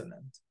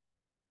 consonant.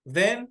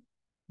 Then,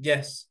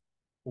 yes,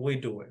 we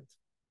do it.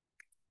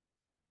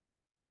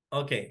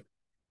 Okay.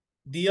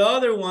 The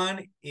other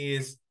one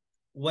is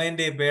when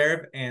the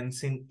verb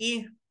ends in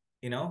E.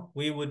 You know,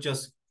 we would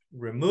just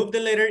remove the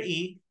letter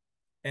E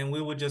and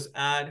we would just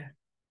add,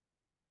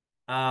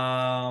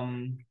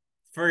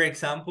 for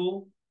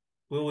example,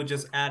 we would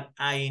just add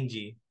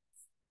ing.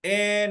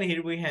 And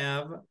here we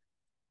have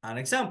an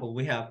example.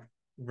 We have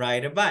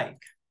ride a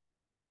bike.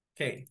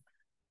 Okay.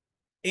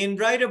 In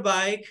ride a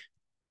bike,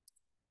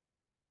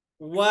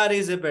 what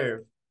is a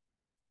verb?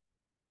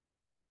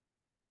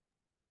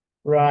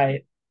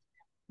 Right.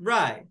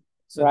 Ride.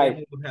 So Right. then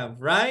we would have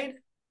ride.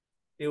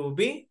 It will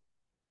be?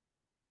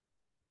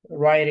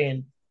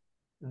 Writing.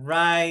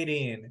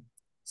 Riding.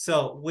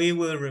 So we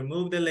will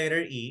remove the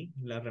letter E,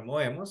 la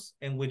removemos,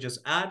 and we just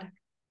add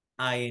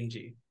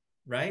ing,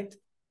 right?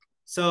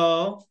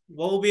 So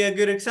what will be a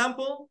good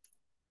example?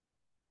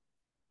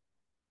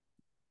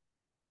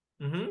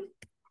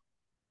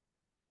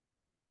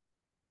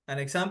 An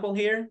example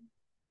here?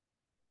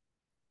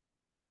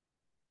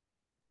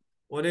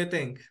 What do you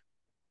think,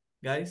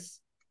 guys?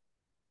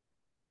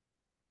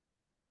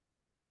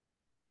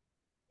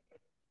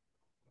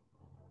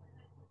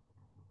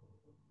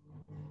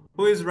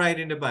 Who is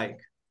riding the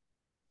bike?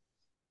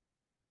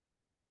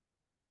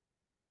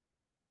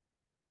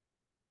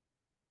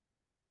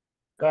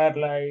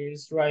 Carla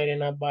is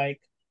riding a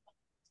bike.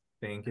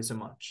 Thank you so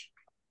much.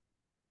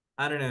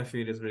 I don't know if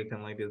it is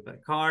written like this,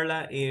 but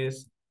Carla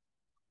is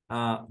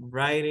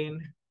riding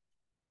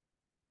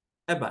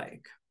a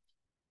bike.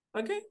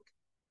 Okay.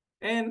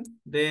 And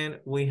then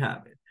we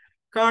have it.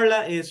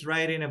 Carla is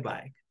riding a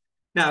bike.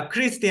 Now,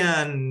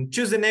 Christian,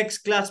 choose the next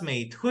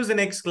classmate. Who's the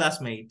next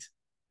classmate?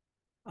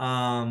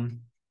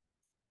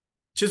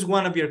 Choose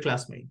one of your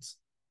classmates.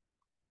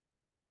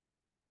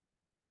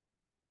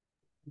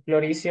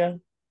 Floricia.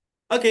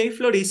 Okay,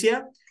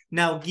 Floricia.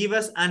 Now give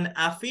us an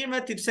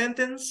affirmative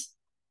sentence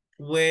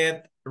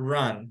with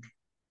run.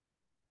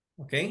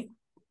 Okay?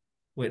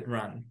 With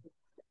run.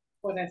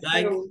 Oración.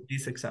 Like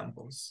these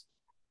examples.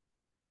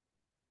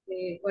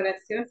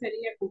 Oración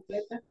sería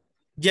completa.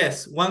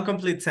 Yes, one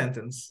complete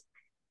sentence.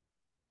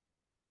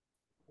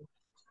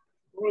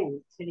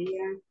 Bueno,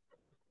 sería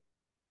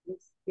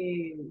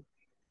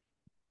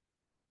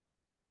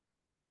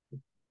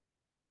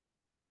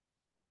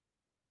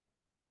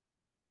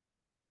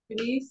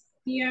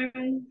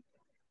Christian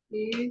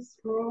is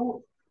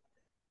from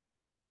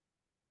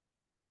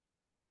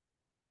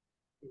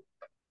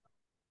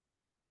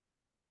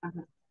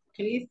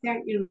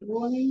Christian is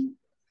running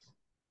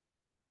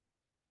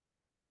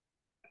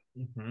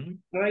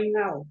right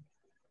now.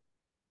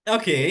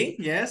 Okay,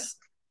 yes.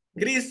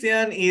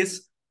 Christian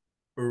is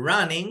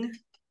running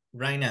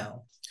right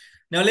now.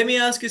 Now let me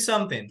ask you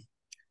something.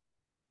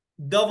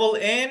 Double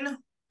N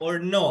or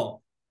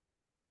no?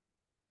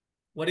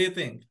 What do you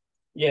think?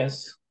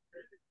 Yes.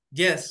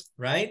 Yes,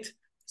 right?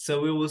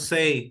 So we will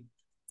say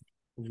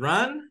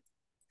run,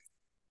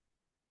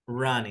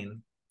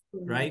 running,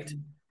 right?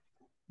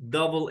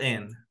 Double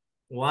N.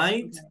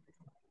 Why?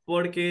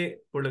 Porque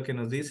por lo que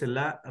nos dice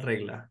la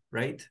regla,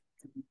 right?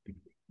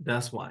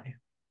 That's why.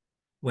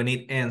 When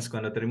it ends,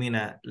 cuando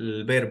termina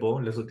el verbo,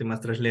 las últimas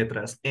tres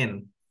letras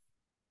en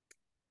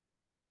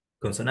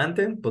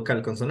consonante,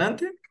 vocal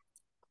consonante,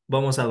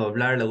 vamos a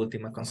doblar la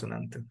última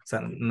consonante. O sea,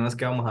 no es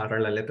que vamos a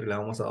agarrar la letra y la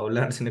vamos a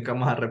doblar, sino que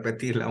vamos a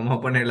repetirla, vamos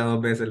a ponerla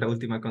dos veces la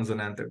última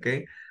consonante,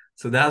 ¿ok?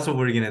 So that's what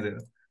we're gonna do.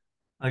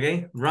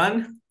 Okay,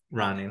 run,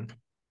 running.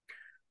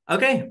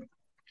 Okay.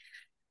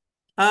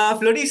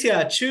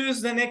 Floricia,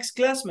 choose the next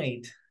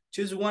classmate.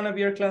 Choose one of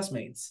your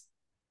classmates.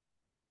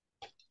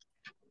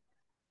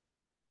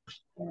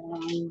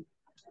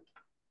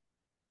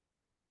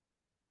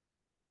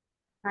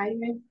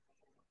 Jaime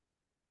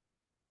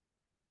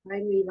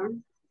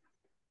Iván.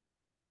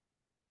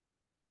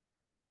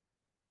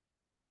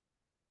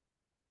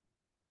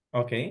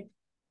 Okay.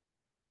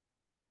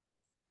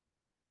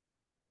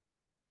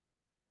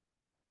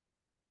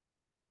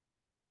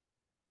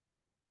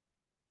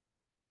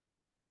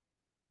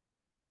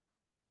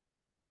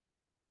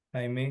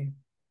 Jaime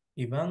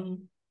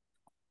Iván.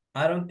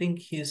 I don't think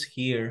he's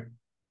here.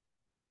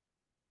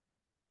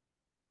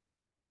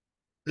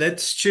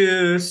 Let's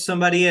choose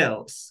somebody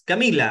else.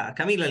 Camila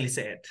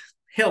Lisette.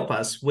 Help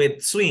us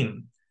with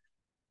swim.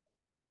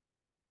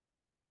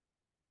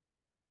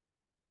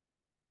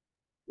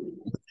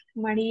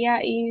 Maria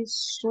is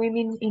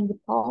swimming in the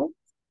pool.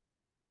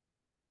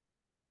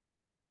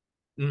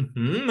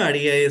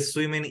 Maria is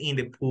swimming in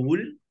the pool.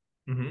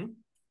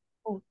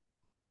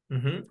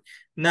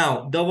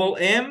 Now, double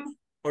M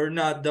or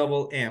not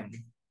double M?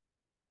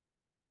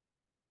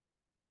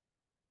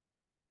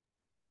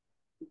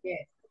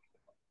 Yes.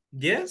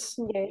 Yes?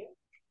 Yes.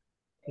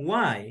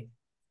 Why?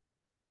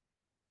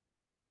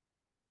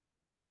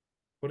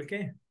 ¿Por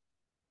qué?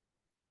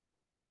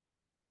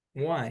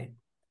 Why?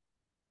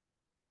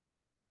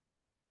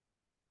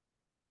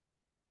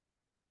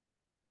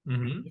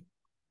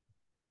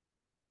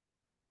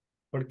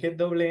 ¿Por qué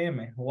doble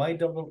M? Why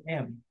double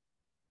M?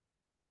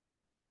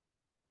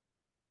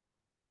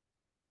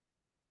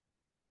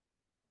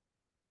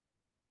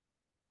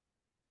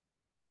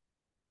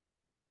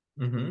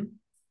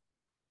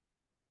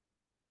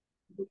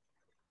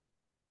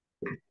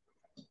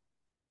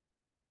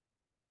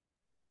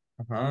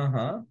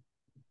 Ajá.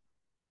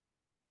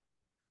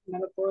 No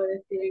lo puedo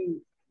decir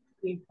en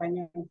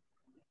español.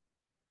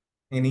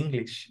 In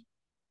English.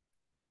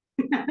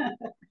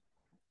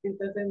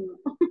 Entonces no.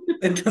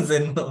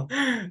 Entonces no.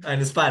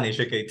 In Spanish,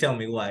 okay, tell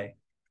me why.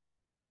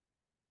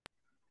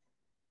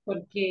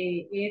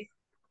 Porque es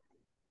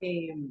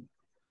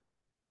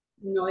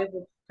no es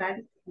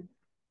vocal,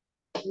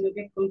 sino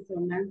que es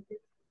consonante.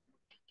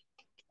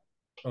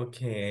 Ok.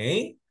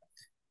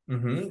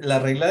 La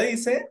regla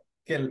dice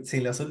que si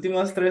las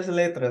últimas 3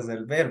 letras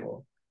del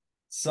verbo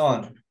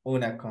son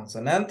una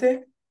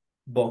consonante,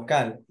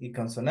 vocal y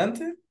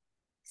consonante,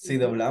 si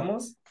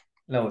doblamos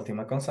la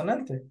última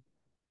consonante.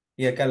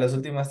 Y acá las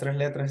últimas 3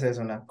 letras es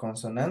una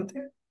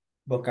consonante,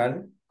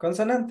 vocal,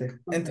 consonante.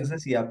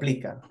 Entonces sí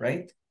aplica,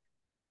 right?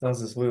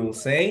 Entonces we will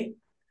say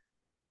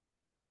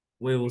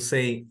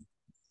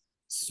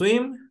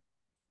swim,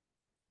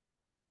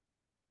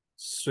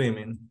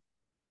 swimming.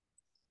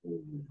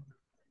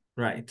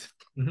 Right.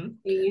 En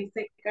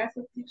este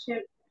caso,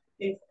 teacher,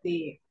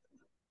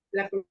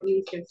 la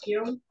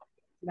pronunciación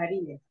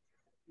varía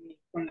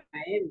con la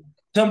M.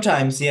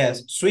 Sometimes,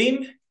 yes.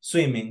 Swim,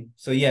 swimming.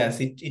 So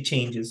yes, it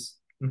changes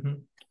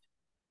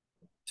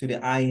to the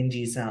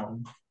ing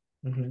sound.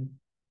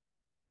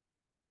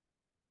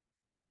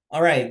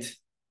 All right.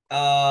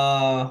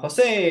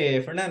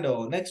 Jose,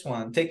 Fernando, next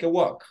one. Take a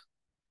walk.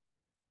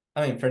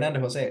 I mean,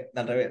 Fernando, Jose,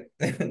 al revés.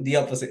 The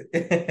opposite.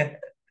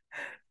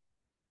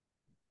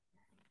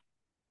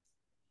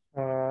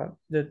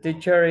 The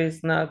teacher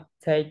is not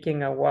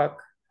taking a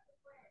walk.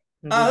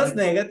 Oh, that's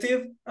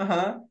negative.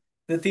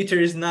 The teacher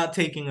is not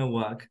taking a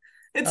walk.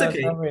 It's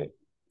okay. Sorry.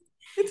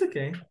 It's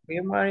okay.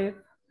 You married?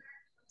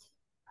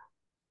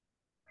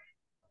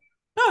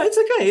 No, it's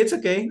okay. It's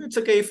okay. It's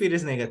okay if it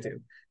is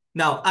negative.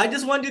 Now, I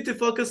just want you to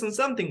focus on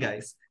something,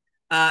 guys.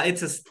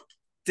 It's a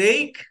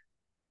steak.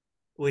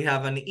 We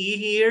have an E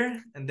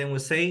here, and then we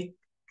say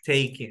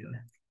taken.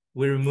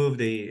 We remove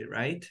the E,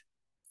 right?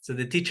 So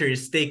the teacher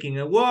is taking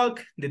a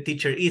walk. The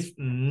teacher is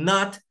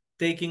not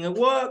taking a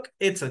walk.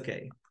 It's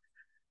okay.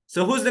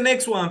 So who's the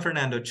next one,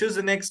 Fernando? Choose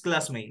the next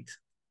classmate.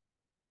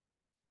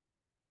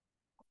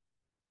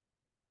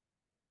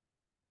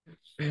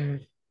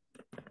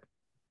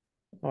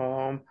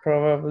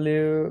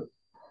 Probably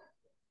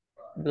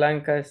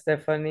Blanca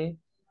Stephanie.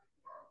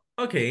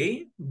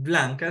 Okay,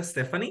 Blanca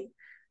Stephanie.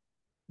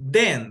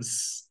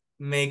 Dance.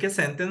 Make a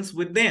sentence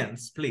with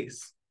dance,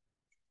 please.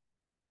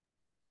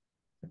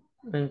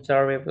 I'm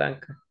sorry,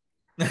 Blanca.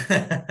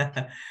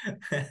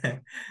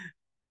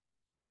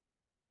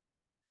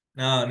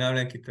 No,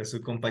 Blanquita,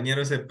 su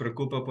compañero se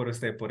preocupa por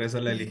usted, por eso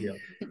la eligió.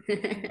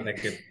 Para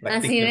que practique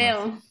Así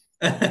más.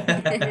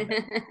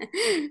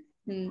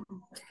 veo.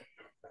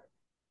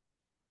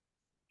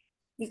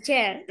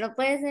 Teacher, ¿lo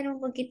puede hacer un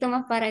poquito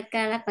más para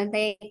acá? La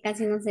pantalla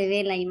casi no se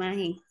ve la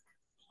imagen.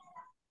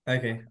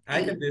 Okay,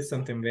 I could do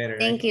something better.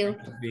 Thank you.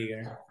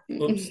 Bigger.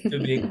 Oops, too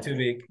big,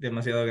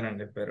 demasiado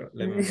grande, pero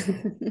let me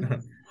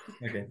move.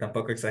 Okay,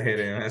 tampoco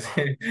exagere. All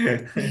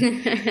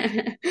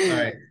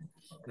right,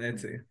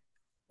 let's see.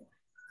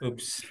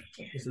 Oops,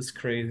 this is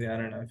crazy. I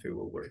don't know if it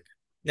will work.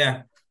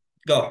 Yeah,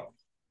 go.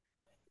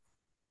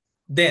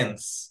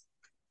 Dance.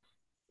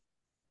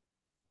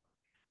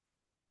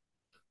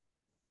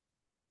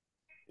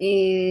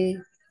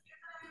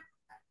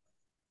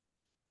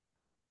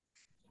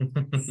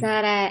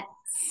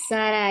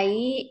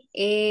 Saraí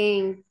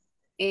en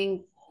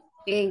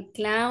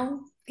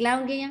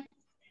Claudia.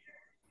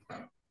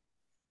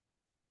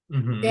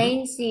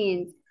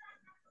 Dancing.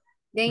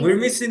 We're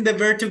missing the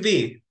verb to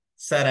be.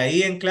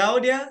 Saraí and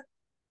Claudia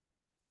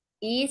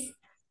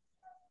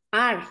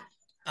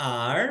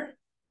are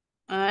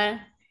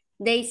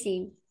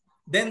dancing.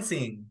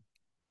 Dancing.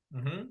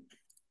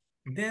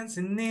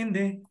 Dancing in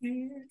the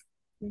air.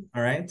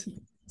 All right.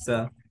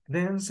 So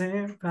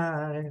dancing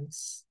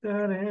pipes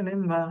starting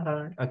in my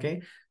heart.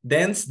 Okay.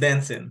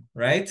 Dancing,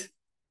 right?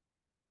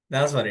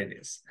 That's what it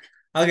is.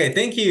 Okay,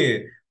 thank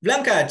you.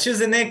 Blanca, choose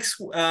the next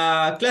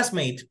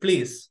classmate,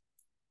 please.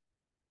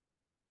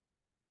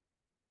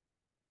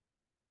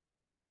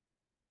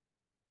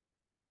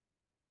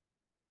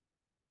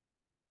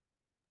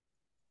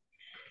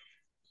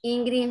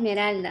 Ingrid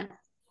Esmeralda.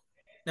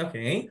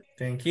 Okay,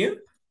 thank you.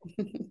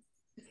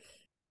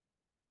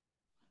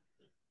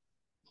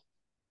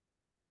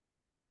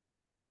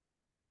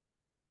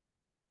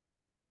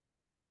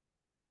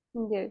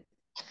 Yes.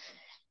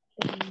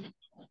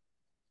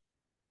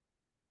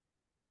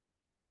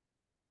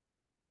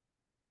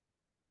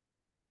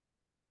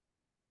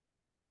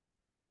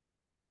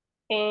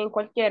 En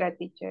cualquiera,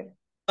 teacher.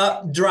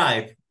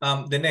 Drive.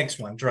 The next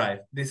one, drive.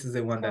 This is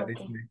the one that is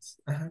next.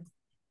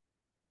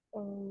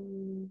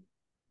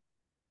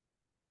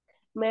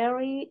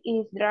 Mary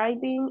is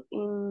driving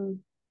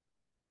in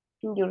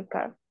your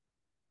car.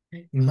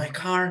 In my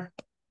car.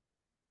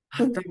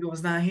 I thought it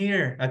was not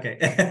here. Okay.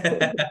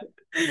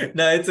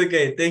 No, it's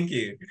okay. Thank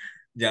you.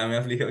 Ya me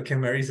afligió que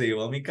Mary se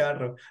llevó mi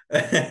carro.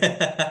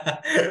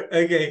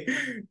 Okay,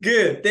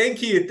 good.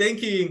 Thank you,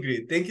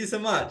 Ingrid. Thank you so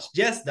much.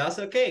 Yes, that's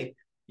okay.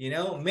 You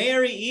know,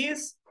 Mary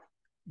is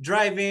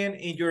driving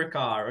in your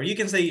car. Or you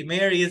can say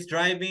Mary is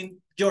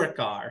driving your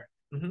car.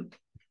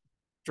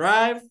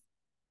 Drive,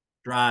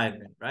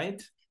 driving,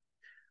 right?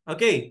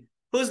 Okay,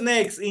 who's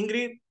next,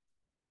 Ingrid?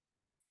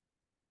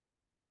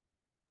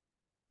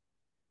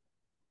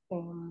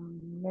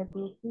 Let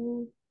me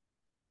see.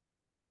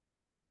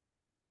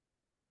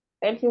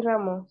 Elsie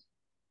Ramos.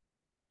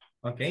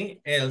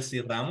 Okay,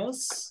 Elsie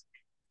Ramos.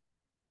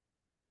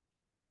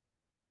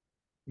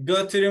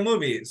 Go to the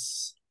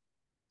movies.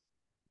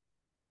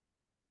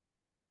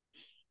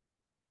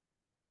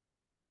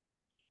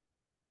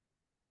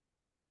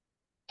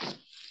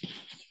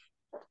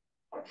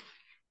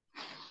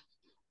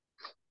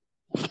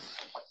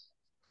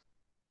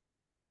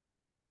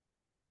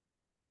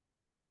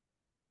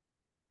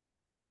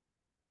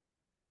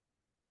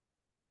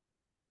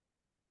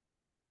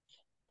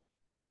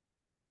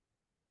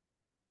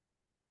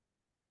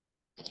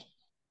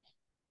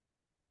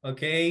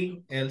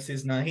 Okay,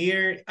 Elsie's not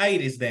here.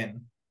 Iris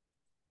then.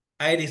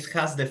 Iris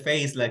has the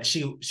face like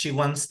she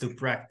wants to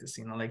practice,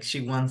 you know, like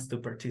she wants to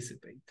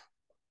participate.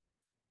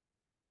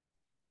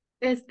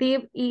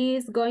 Steve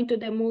is going to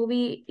the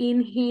movie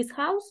in his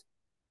house.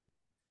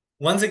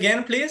 Once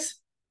again, please.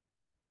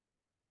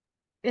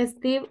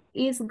 Steve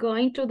is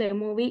going to the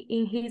movie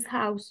in his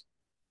house.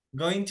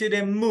 Going to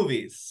the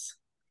movies.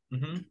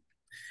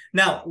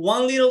 Now,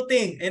 one little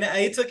thing, and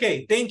it's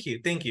okay. Thank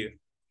you.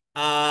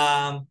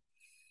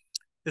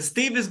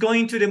 Steve is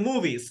going to the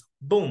movies.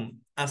 Boom.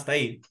 Hasta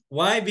ahí.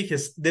 Why?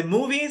 Because the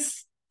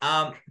movies,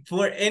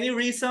 for any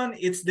reason,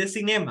 it's the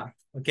cinema.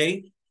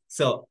 Okay?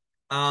 So,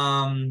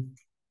 a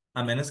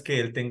menos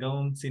que él tenga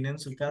un cine en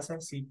su casa,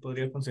 sí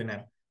podría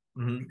funcionar.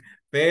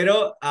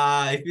 Pero,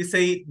 if you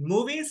say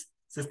movies,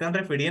 se están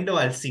refiriendo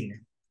al cine,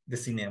 de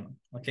cinema.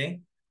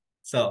 Okay?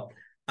 So,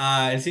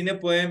 el cine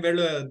pueden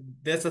verlo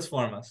de estas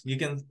formas. You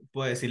can,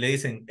 pues, si le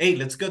dicen, hey,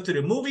 let's go to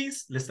the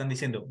movies, le están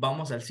diciendo,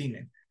 vamos al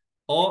cine.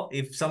 Or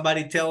if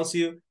somebody tells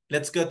you,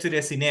 let's go to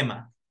the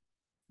cinema,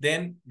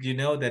 then you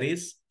know that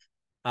is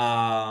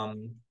el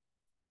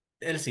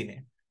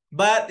cine.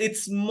 But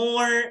it's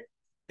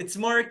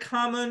more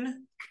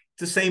common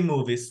to say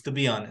movies, to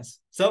be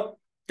honest. So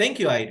thank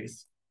you,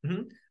 Iris.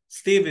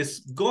 Steve is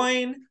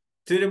going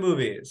to the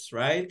movies,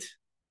 right?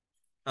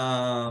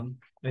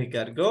 We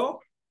gotta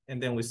go,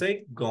 and then we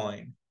say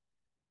going.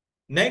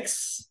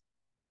 Next.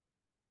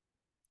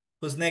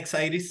 Who's next,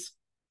 Iris?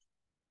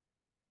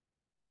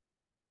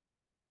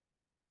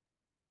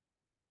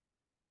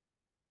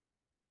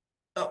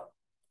 Oh,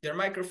 your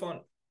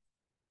microphone.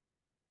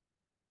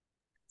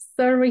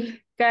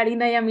 Sorry,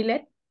 Karina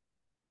Yamilet.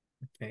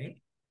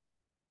 Okay.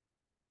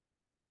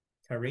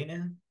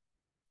 Karina.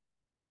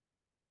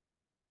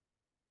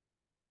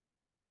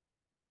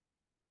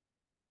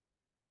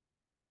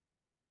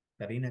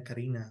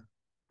 Karina,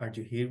 are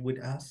you here with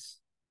us?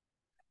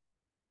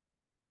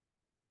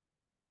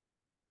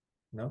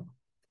 No?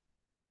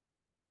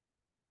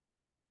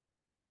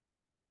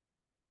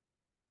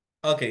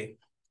 Okay.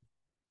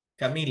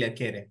 Camila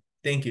quiere.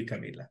 Thank you,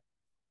 Camila.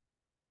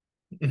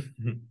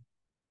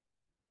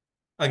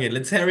 Okay,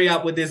 let's hurry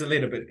up with this a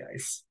little bit,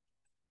 guys.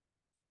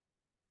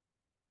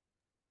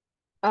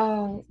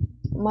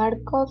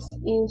 Marcos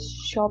is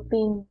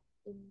shopping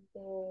in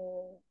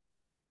the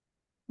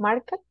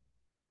market.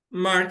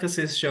 Marcus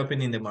is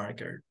shopping in the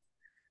market.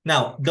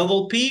 Now,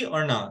 double P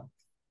or not?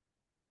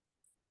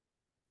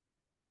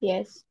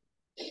 Yes.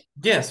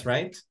 Yes,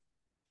 right?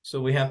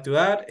 So we have to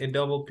add a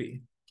double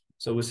P.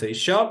 So we say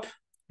shop,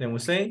 then we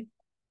say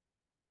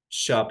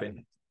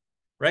shopping,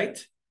 right?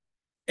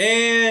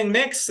 And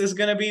next is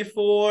going to be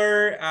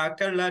for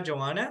Carla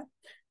Joanna.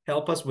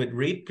 Help us with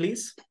read,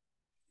 please.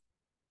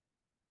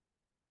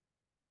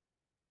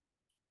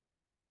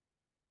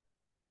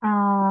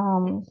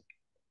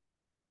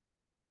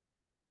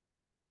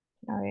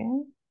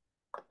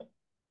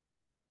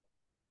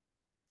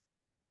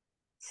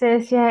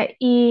 Cecia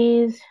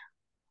is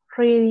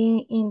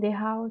reading in the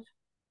house.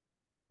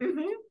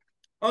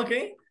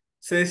 Okay.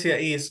 Cecia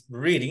is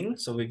reading.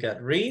 So we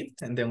got read,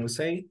 and then we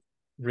say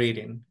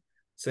reading.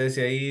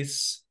 Cecia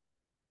is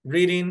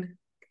reading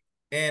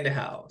in the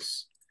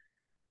house.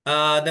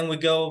 Then we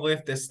go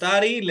with the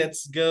study.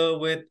 Let's go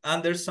with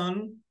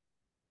Anderson.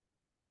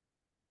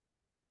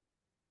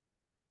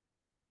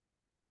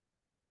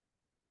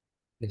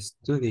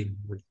 Study.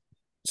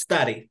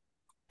 Study.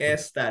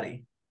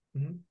 Study.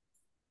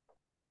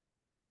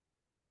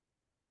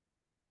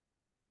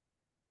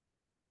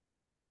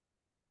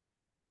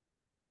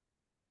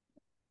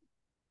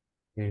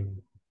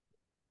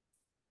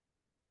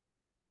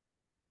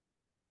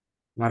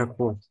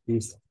 Marco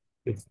is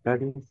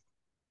studying.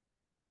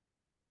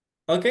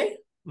 Okay.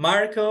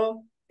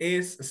 Marco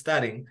is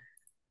studying.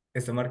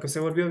 Este Marco se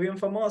volvió bien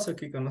famoso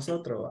aquí con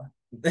nosotros.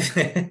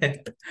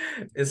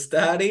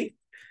 Study.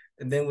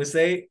 And then we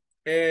say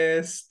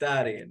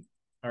studying.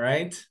 All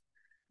right.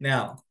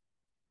 Now,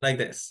 like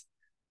this.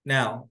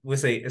 Now we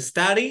say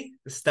study,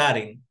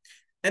 studying.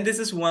 And this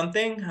is one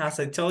thing, as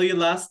I told you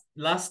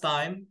last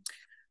time,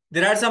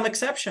 there are some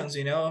exceptions,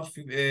 you know,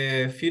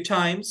 a few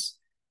times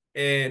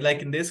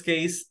like in this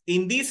case,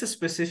 in this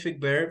specific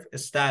verb,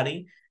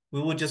 study,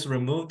 we will just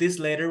remove this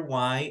letter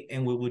Y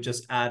and we will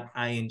just add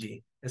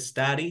ing.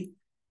 Study,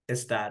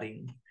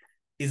 studying.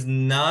 It's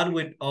not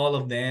with all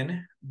of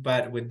them,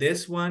 but with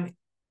this one,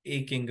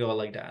 it can go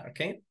like that,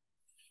 okay?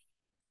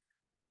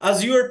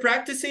 As you are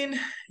practicing,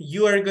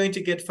 you are going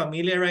to get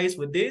familiarized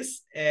with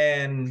this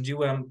and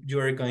you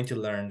are going to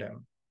learn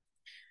them.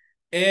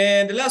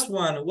 And the last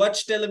one,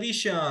 watch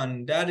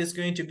television. That is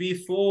going to be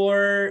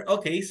for,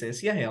 okay,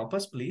 Cecia, help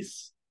us,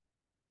 please.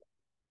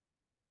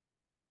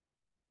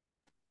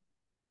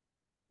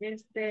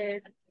 Tengo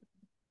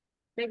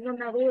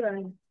una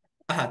duda.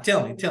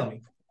 Tell me.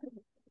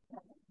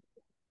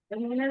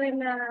 En una de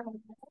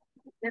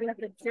las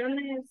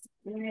secciones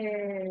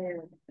me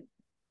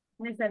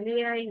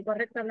salía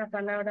incorrecta la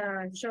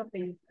palabra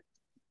shopping.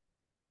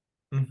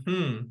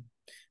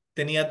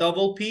 ¿Tenía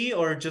double P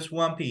o just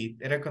one P?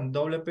 ¿Era con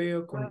doble P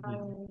o con P?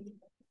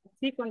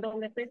 Sí, con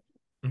doble P.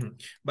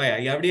 Vaya,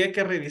 y habría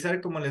que revisar,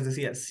 como les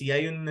decía, si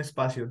hay un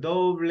espacio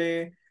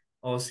doble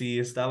o si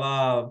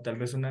estaba tal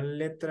vez una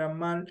letra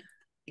mal.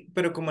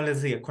 Pero como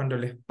les decía, cuando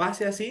les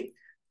pase así,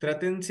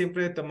 traten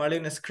siempre de tomarle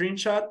un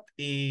screenshot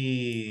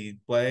y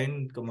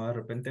pueden como de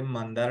repente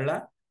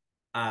mandarla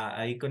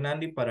ahí con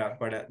Andy para...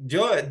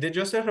 Yo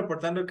estoy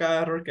reportando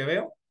cada error que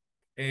veo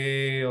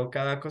o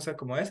cada cosa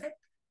como esa,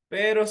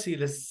 pero si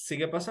les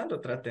sigue pasando,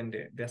 traten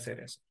de hacer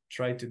eso.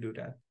 Try to do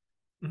that.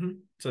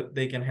 So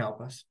they can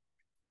help us.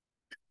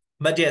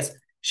 But yes,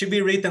 should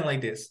be written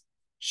like this.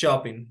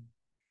 Shopping.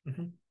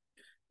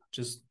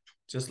 Just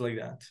like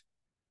that.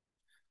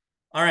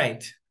 All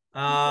right.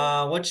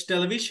 Watch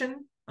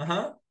television.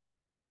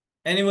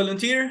 Any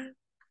volunteer?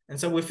 And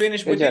so we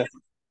finish with this.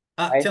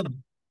 Tell me.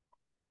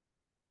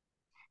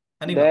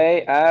 Anima.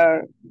 They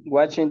are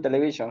watching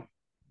television.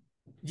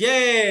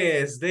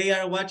 Yes, they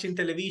are watching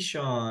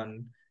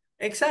television.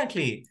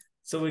 Exactly.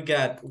 So we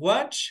got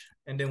watch,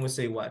 and then we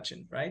say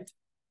watching, right?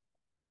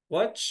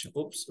 Watch.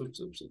 Oops.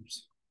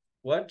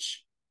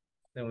 Watch.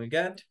 Then we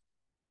got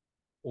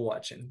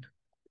watching.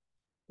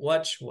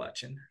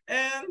 Watching.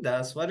 And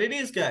that's what it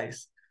is,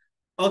 guys.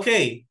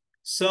 Okay.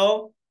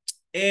 So,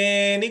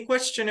 any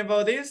question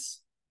about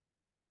this?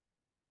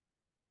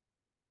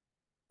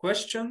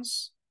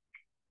 Questions?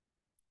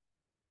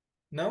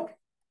 No?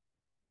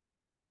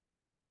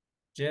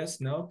 Yes,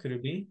 no, could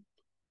it be?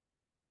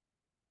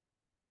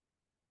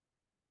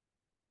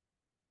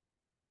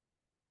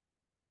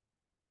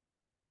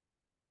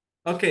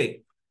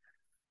 Okay.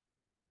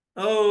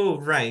 Oh,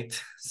 right.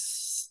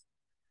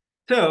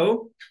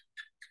 So,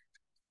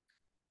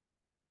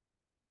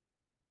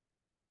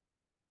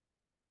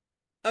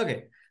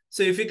 okay.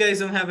 So if you guys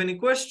don't have any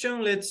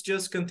question, let's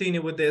just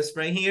continue with this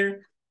right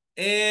here.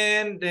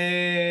 And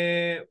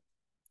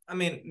I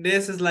mean,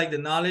 this is like the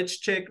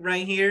knowledge check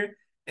right here,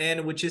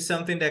 and which is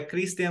something that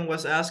Christian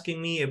was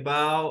asking me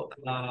about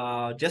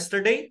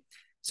yesterday.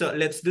 So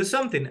let's do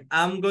something.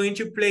 I'm going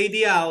to play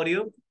the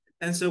audio,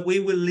 and so we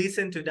will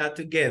listen to that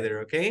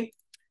together, okay?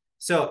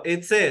 So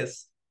it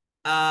says,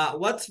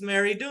 what's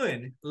Mary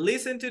doing?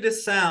 Listen to the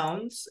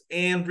sounds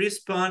and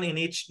respond in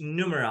each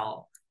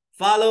numeral.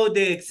 Follow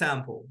the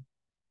example.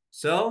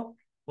 So,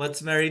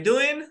 what's Mary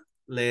doing?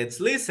 Let's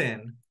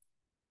listen.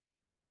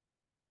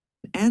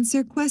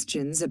 Answer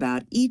questions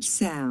about each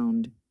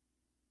sound.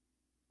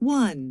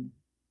 1.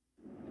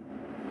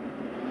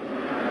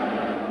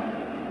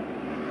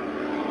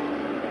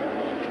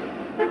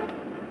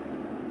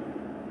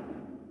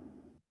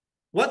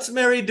 What's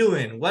Mary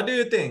doing? What do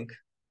you think?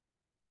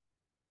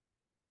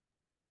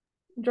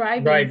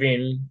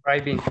 Driving.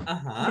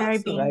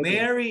 So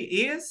Mary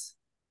is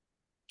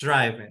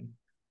driving.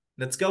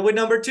 Let's go with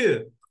number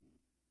 2.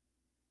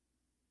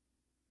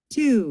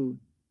 2.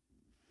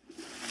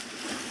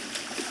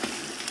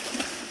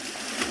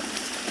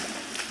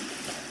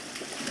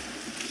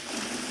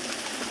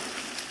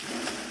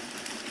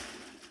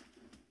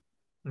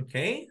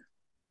 Okay.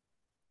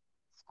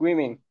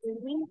 Swimming.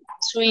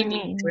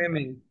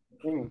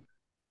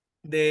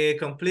 The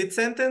complete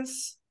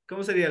sentence,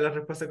 ¿cómo sería la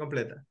respuesta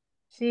completa?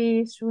 She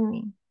is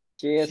swimming.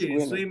 She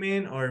is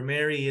swimming or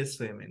Mary is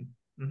swimming.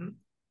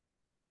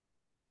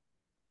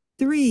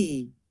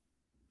 3.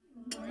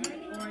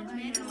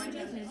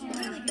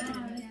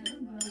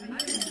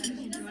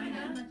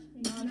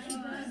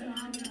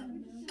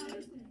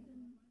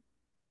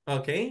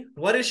 Okay,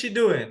 what is she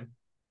doing?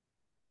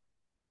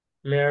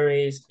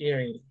 Mary is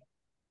eating.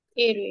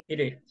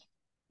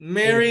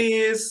 Mary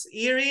is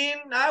eating,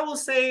 I will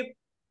say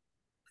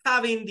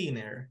having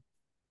dinner.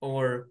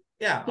 Or,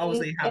 yeah, I would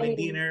say having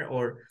dinner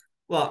or,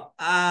 well,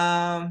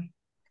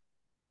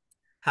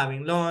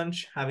 having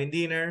lunch, having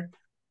dinner.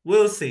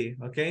 We'll see,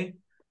 okay?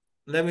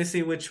 Let me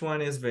see which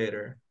one is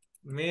better.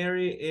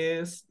 Mary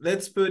is,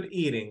 let's put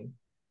eating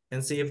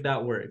and see if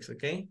that works,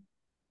 okay?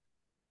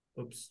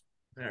 Oops,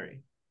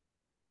 Mary.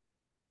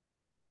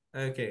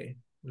 Okay,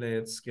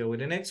 let's go with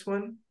the next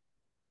one.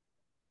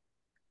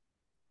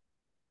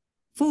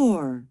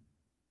 4.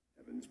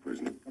 Heaven's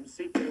prison. Come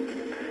see.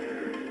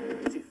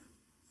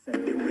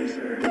 Send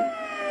eraser.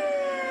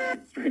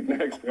 Straight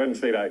next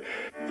Wednesday night.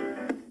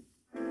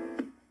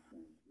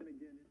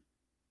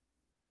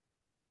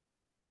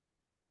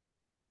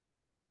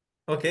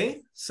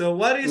 Okay, so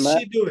what is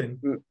she doing?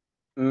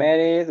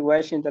 Mary is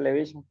watching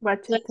television.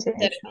 Watching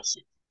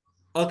television.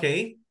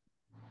 Okay,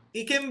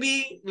 it can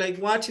be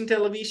like watching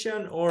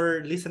television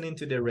or listening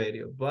to the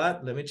radio,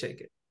 but let me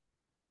check it.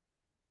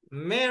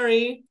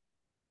 Mary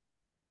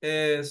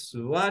is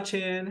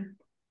watching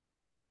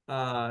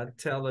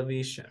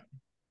television.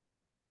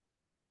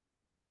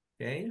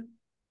 Okay,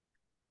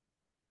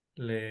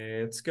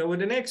 let's go with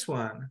the next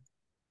one.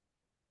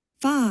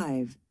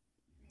 5.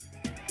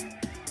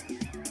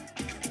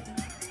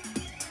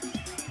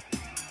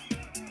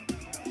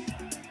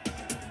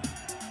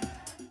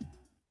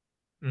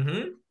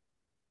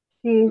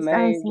 She's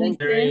Mary dancing.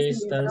 Mary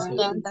is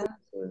dancing.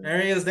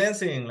 Mary is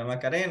dancing, la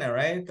Macarena,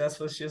 right? That's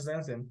what she's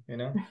dancing, you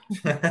know?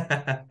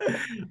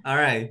 All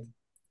right.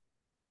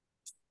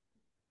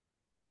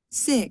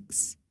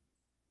 6.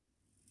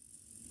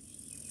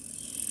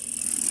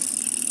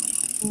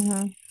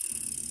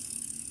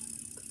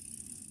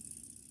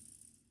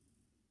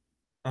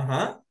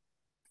 Uh-huh.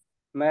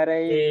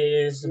 Mary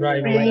Is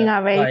riding Riding a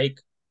a bike.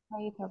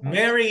 bike.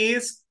 Mary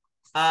is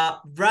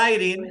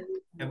riding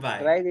a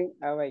bike. riding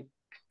a bike.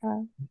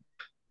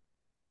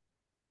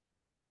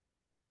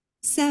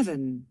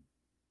 7.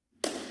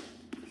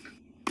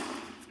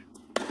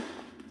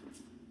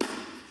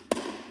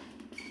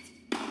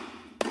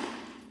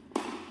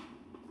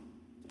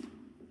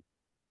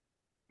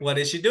 What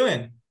is she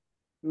doing?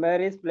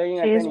 Mary is playing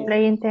a She's tennis.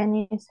 playing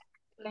tennis.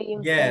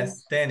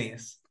 Yes,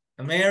 tennis.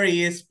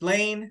 Mary is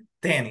playing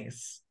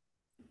tennis.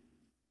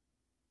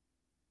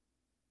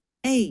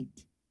 8.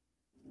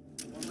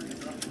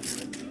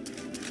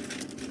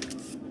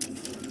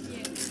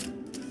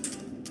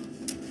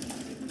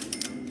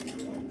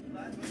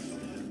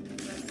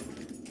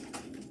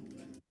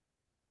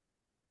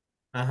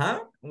 Uh-huh.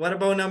 What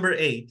about number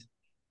 8?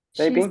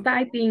 Typing. She's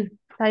typing.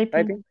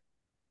 Typing.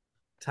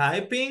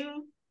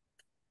 Typing?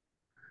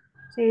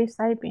 She's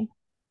typing.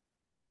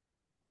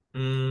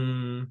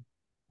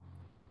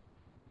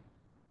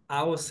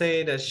 I would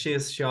say that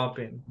she's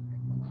shopping.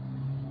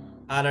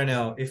 I don't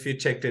know if you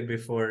checked it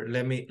before.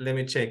 Let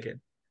me check it.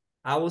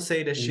 I will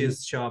say that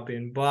she's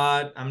shopping,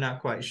 but I'm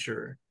not quite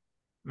sure.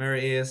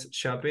 Mary is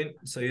shopping.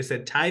 So you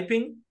said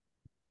typing?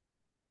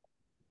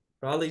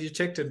 Probably you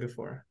checked it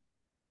before.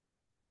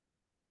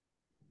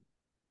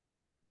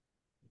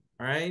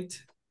 All right.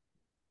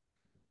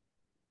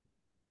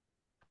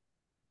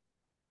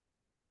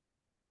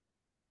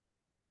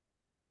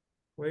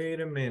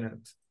 Wait a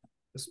minute.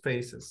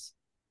 Spaces.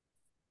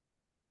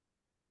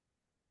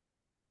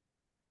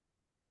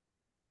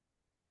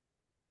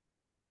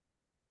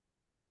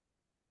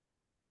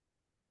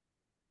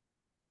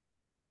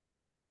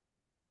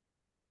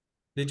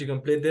 Did you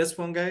complete this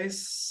one,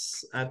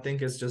 guys? I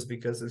think it's just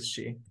because it's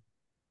she.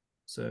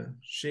 So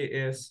she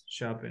is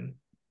shopping.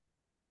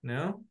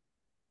 No?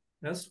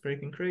 That's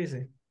freaking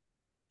crazy.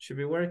 Should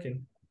be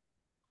working.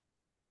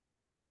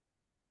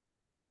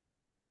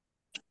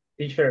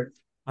 Teacher,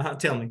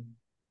 Tell me.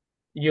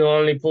 you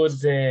only put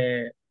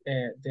the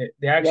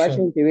action.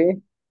 Watching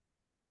TV.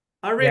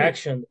 Oh, The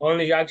action,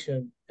 only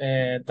action.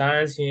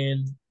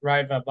 Dancing,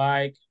 ride a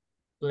bike,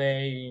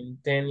 playing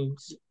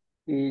tennis.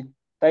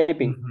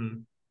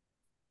 Typing.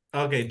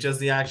 Okay, just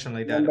the action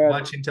like that. Number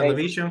Watching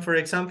television, for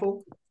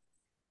example.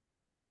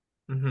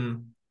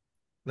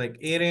 Like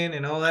eating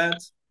and all that.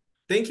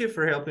 Thank you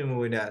for helping me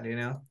with that, you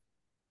know.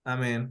 I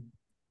mean,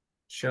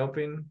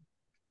 shopping.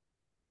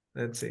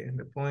 Let's see,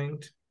 the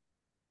point.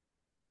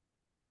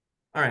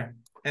 All right.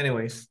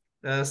 Anyways,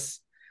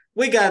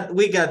 we got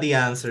the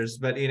answers,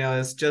 but you know,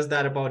 it's just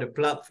that about the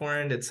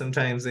platform that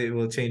sometimes it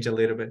will change a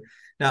little bit.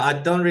 Now, I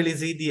don't really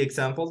see the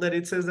example that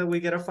it says that we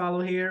gotta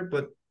follow here,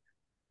 but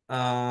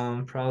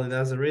probably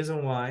that's the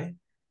reason why.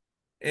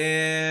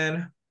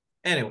 And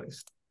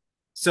anyways,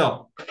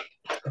 so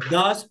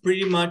that's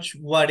pretty much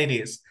what it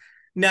is.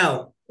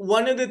 Now,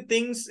 one of the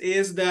things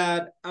is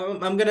that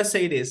I'm gonna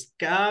say this.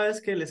 Cada vez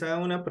que les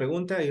haga una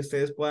pregunta y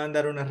ustedes puedan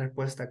dar una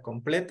respuesta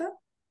completa,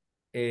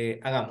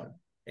 hagámoslo.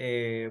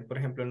 Por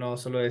ejemplo, no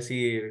solo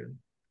decir,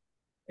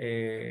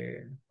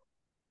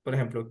 por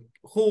ejemplo,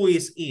 who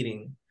is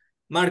eating?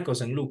 Marcos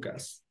en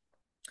Lucas.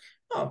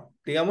 No,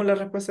 digamos la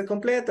respuesta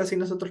completa, así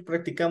nosotros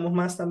practicamos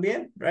más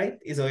también, right?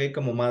 Y soy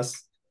como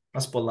más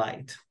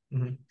polite.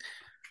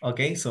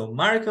 Okay, so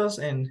Marcos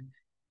and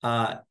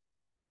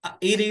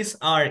Edis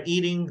are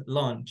eating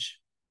lunch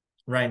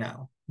right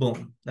now.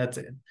 Boom, that's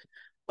it.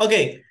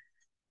 Okay,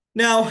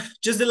 now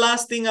just the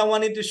last thing I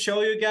wanted to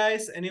show you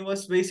guys, and it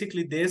was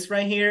basically this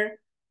right here.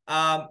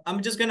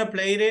 I'm just gonna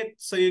play it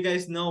so you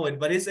guys know it,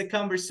 but it's a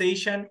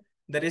conversation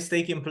that is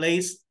taking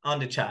place on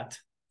the chat.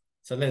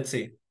 So let's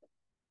see.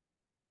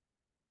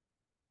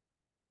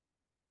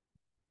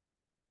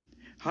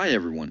 Hi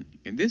everyone,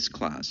 in this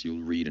class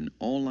you'll read an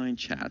online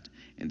chat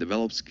and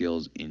develop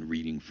skills in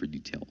reading for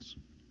details.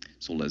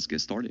 So let's get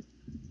started.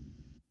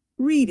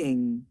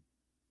 Reading.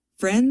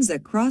 Friends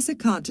across a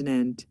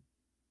continent.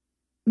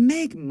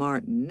 Meg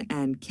Martin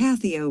and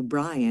Kathy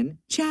O'Brien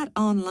chat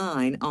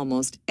online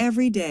almost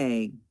every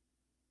day.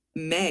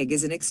 Meg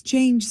is an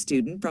exchange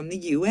student from the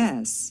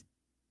U.S.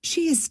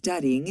 She is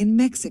studying in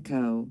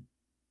Mexico.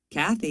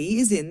 Kathy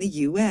is in the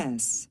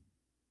U.S.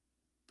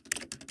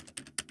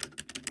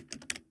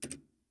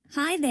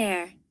 Hi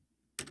there.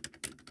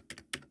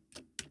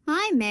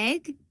 Hi,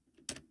 Meg.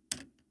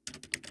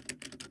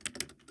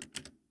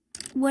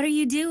 What are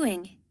you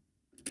doing?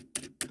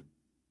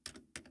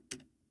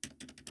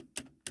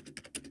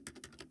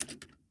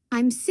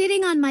 I'm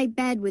sitting on my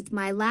bed with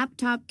my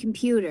laptop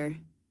computer.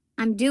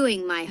 I'm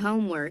doing my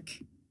homework.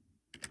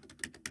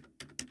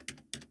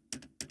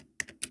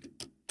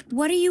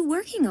 What are you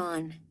working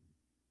on?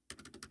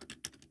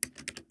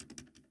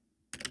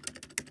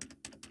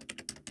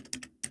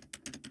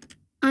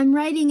 I'm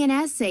writing an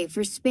essay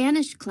for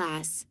Spanish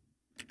class.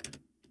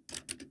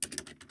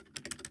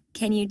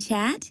 Can you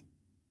chat?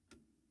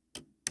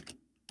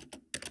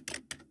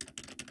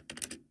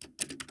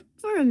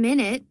 For a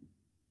minute.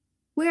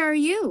 Where are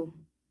you?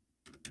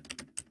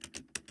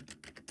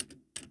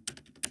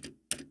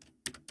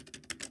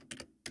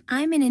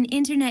 I'm in an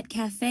internet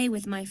cafe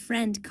with my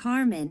friend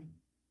Carmen.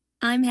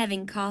 I'm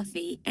having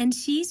coffee and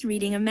she's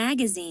reading a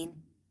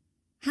magazine.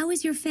 How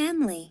is your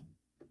family?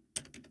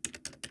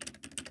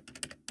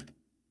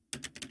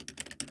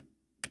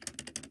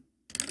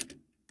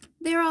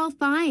 They're all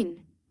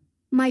fine.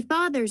 My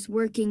father's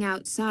working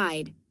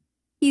outside.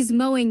 He's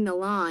mowing the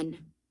lawn.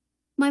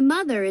 My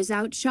mother is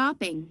out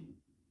shopping.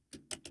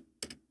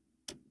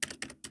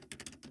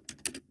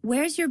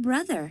 Where's your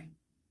brother?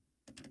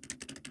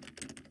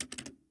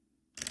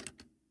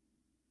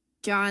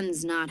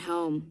 John's not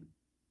home.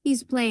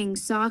 He's playing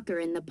soccer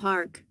in the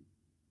park.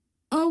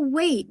 Oh,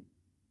 wait.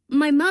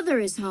 My mother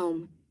is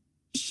home.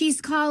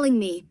 She's calling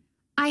me.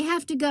 I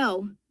have to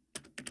go.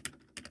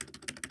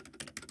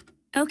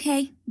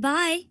 Okay,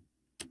 bye.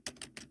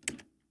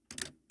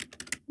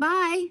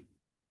 Bye.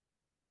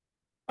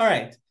 All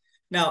right.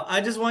 Now, I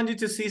just want you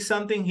to see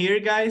something here,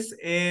 guys.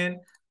 And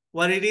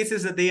what it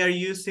is that they are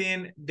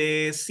using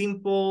the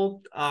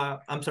simple,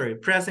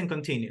 present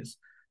continuous.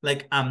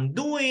 Like, I'm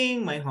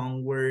doing my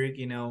homework,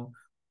 you know.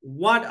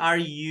 What are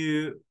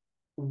you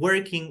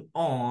working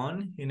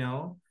on, you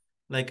know?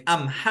 Like,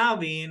 I'm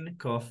having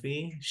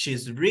coffee.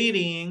 She's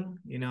reading,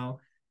 you know.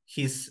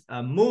 He's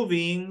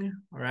moving,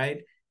 all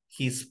right?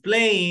 He's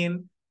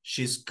playing.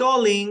 She's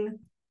calling.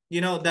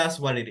 You know, that's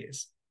what it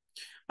is.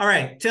 All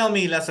right, tell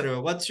me,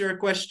 Lazaro, what's your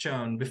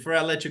question before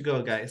I let you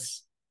go,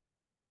 guys?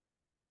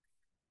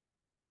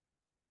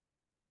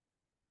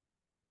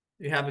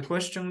 You have a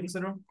question,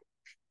 Lazaro?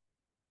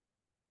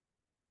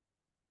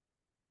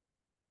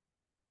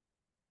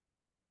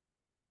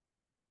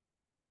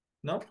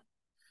 No?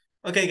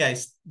 Okay,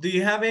 guys, do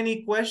you have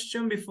any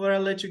question before I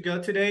let you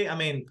go today? I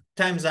mean,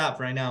 time's up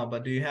right now,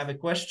 but do you have a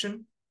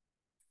question?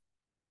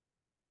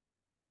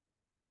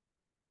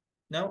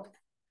 No?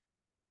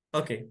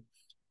 Okay.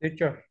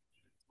 Teacher.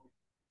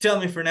 Tell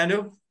me,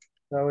 Fernando.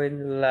 So in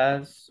the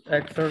last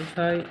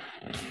exercise,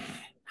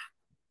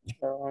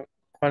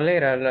 ¿cuál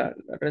era la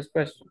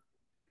respuesta?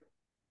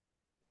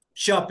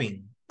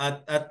 Shopping.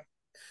 I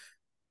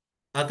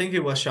think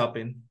it was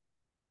shopping.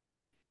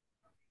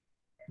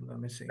 Let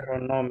me see. Pero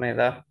no me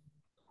da.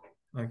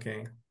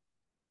 Okay.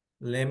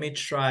 Let me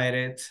try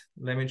it.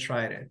 Let me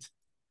try it.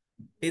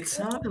 It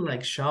sounded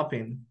like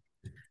shopping.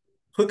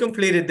 Who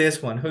completed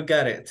this one? Who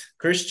got it?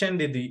 Christian,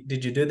 did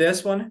you do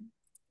this one?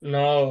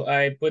 No,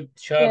 I put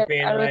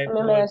shopping. A mí I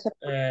también me da ese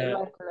put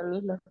problema con la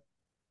misma.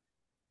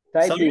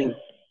 Typing.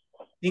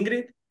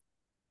 Ingrid?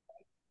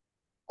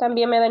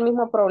 También me da el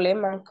mismo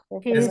problema.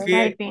 Es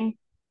que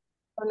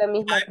Con la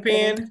misma.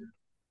 typing.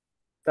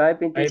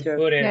 Typing, I teacher.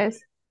 put it. Yes,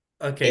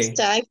 Okay. it's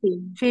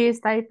typing. She is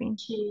typing.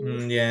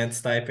 Yeah,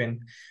 it's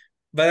typing.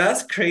 But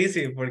that's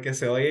crazy porque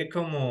se oye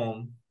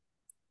como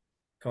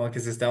que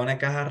se está en una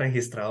caja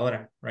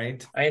registradora,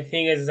 right? I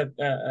think it's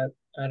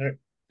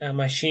a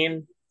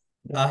machine.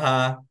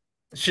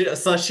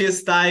 So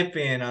she's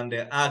typing on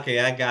the... Okay,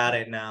 I got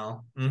it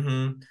now.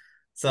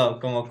 So,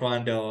 como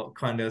cuando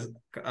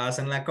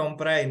hacen la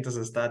compra,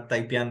 entonces está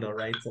typeando,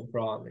 right? So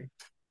probably.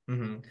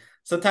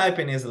 So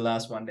typing is the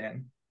last one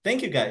then.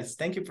 Thank you, guys.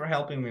 Thank you for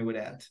helping me with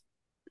that.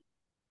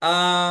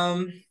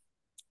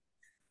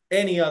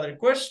 Any other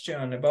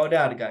question about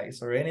that,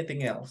 guys, or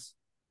anything else?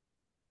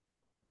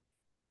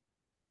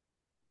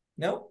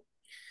 No?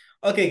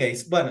 Ok,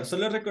 guys. Bueno,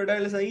 solo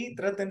recordarles ahí,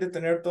 traten de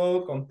tener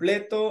todo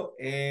completo.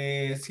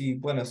 Si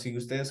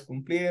ustedes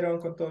cumplieron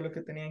con todo lo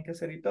que tenían que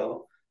hacer y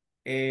todo,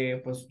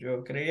 pues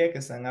yo creía que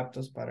están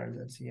aptos para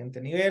el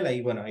siguiente nivel.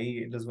 Ahí, bueno,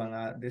 ahí les van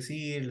a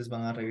decir, les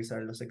van a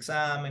revisar los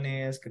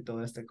exámenes, que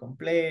todo esté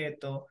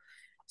completo.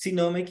 Si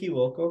no me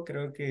equivoco,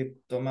 creo que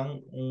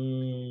toman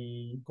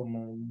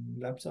como un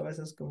lapso a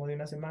veces como de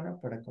una semana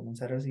para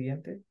comenzar el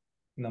siguiente.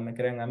 No me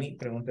crean a mí,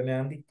 pregúntenle a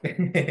Andy.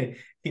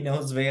 He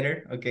knows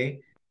better,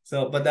 okay?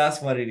 So, but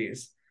that's what it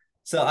is.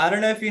 So I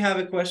don't know if you have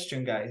a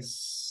question,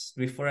 guys,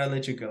 before I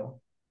let you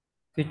go.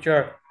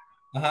 Teacher.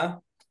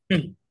 What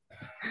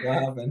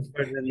happened?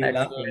 For the You're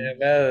next laughing.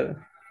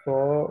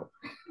 level,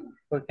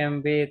 who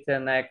can be the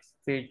next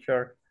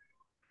teacher?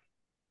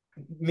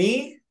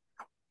 Me?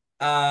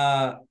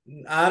 I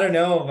don't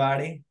know,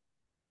 buddy.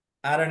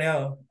 I don't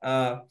know.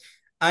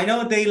 I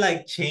know they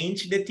like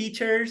change the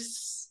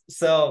teachers,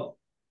 so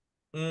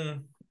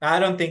I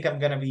don't think I'm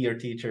gonna be your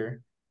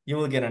teacher. You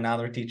will get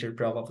another teacher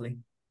probably.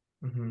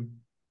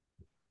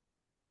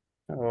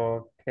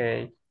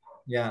 Okay.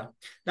 Ya.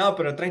 No,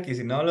 pero tranqui,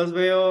 si no los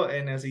veo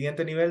en el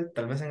siguiente nivel,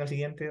 tal vez en el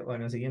siguiente o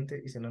en el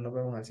siguiente, y si no nos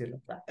vemos al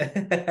cielo.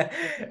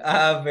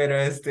 Pero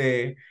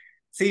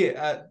sí,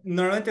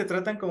 normalmente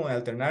tratan como de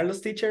alternar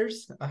los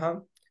teachers,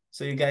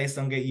 so you guys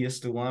don't get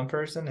used to one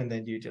person and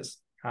then you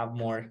just have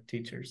more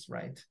teachers,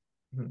 right?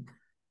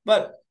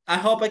 But I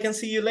hope I can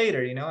see you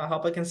later, you know, I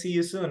hope I can see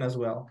you soon as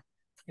well,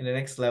 in the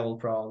next level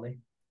probably.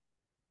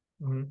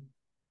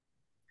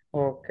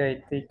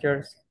 Okay,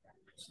 teachers.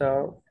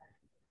 So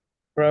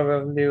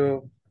probably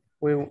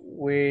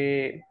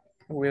we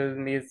will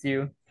miss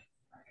you.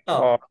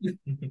 Oh. Or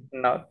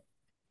not.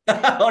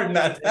 Or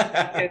not.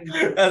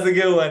 That's a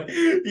good one.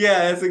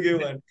 Yeah, that's a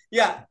good one.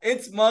 Yeah,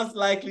 it's most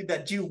likely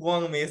that you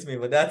won't miss me,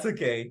 but that's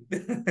okay.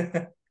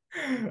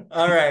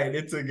 All right,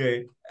 it's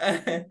okay.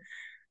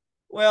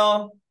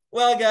 Well,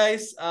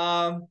 guys,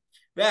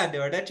 vean, de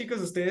verdad,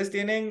 chicos, ustedes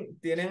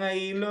tienen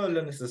ahí lo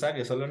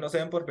necesario, solo no se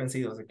den por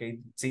vencidos, ¿ok?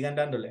 Sigan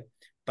dándole,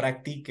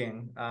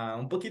 practiquen.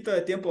 Un poquito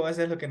de tiempo a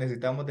veces es lo que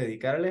necesitamos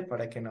dedicarle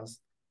para que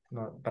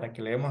para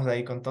que leemos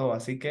ahí con todo.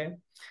 Así que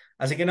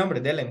no, hombre,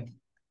 denle.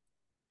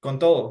 Con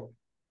todo,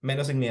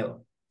 menos sin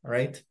miedo. All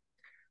right?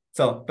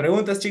 So,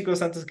 preguntas,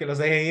 chicos, antes que los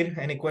deje ir.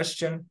 Any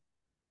question?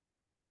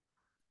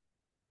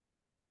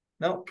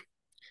 No?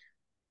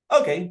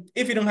 Okay,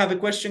 if you don't have a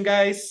question,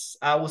 guys,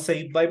 I will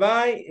say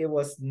bye-bye. It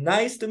was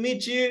nice to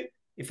meet you.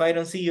 If I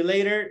don't see you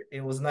later,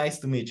 it was nice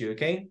to meet you,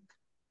 okay?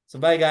 So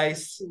bye,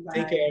 guys. Bye.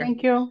 Take care.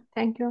 Thank you.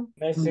 Thank you.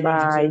 Nice to meet you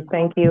Bye. too.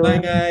 Thank you. Bye,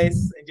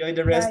 guys. Enjoy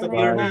the rest of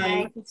your Bye.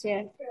 night. Bye,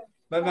 teacher.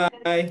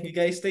 Bye-bye. You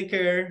guys take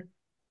care.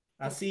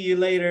 I'll see you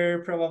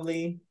later,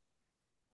 probably.